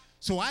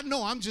 So I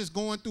know I'm just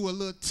going through a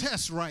little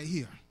test right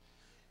here.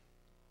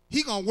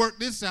 He gonna work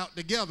this out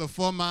together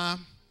for my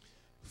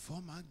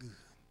good.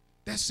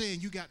 That's saying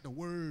you got the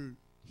word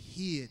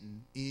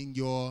hidden in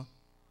your heart.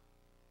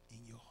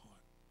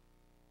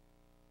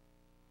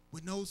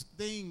 When those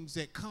things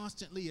that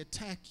constantly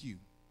attack you,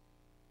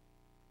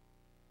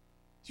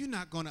 you're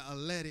not gonna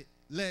let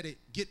it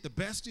get the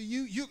best of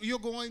you. You're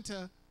going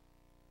to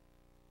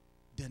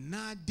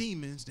deny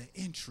demons the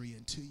entry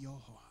into your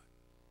heart.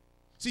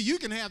 See, you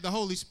can have the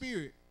Holy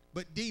Spirit,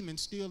 but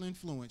demons still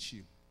influence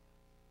you.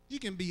 You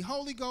can be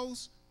Holy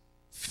Ghost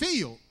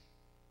filled,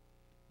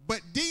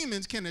 but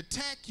demons can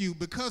attack you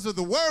because of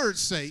the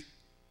word's sake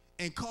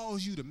and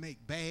cause you to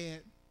make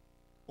bad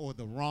or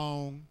the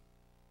wrong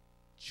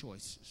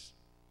choices.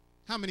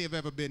 How many have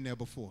ever been there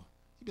before?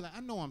 You'd be like, I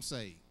know I'm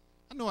saved.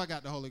 I know I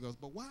got the Holy Ghost,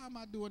 but why am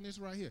I doing this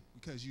right here?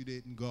 Because you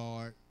didn't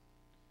guard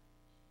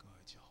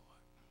your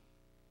heart.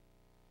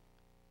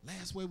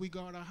 Last way we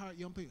guard our heart,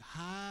 young people,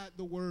 hide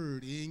the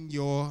word in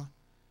your heart.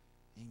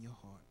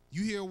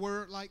 You hear a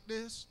word like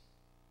this,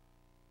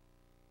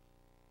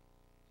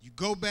 you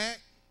go back,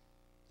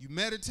 you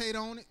meditate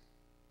on it,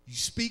 you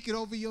speak it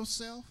over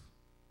yourself,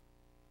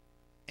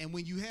 and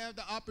when you have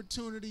the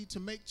opportunity to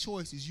make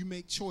choices, you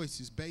make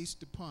choices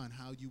based upon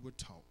how you were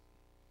taught.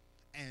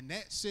 And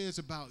that says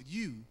about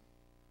you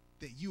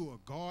that you are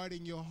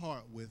guarding your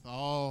heart with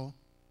all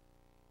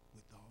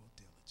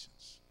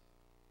diligence.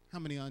 How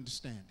many are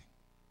understanding?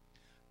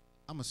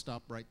 I'm going to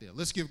stop right there.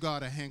 Let's give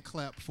God a hand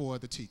clap for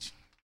the teaching.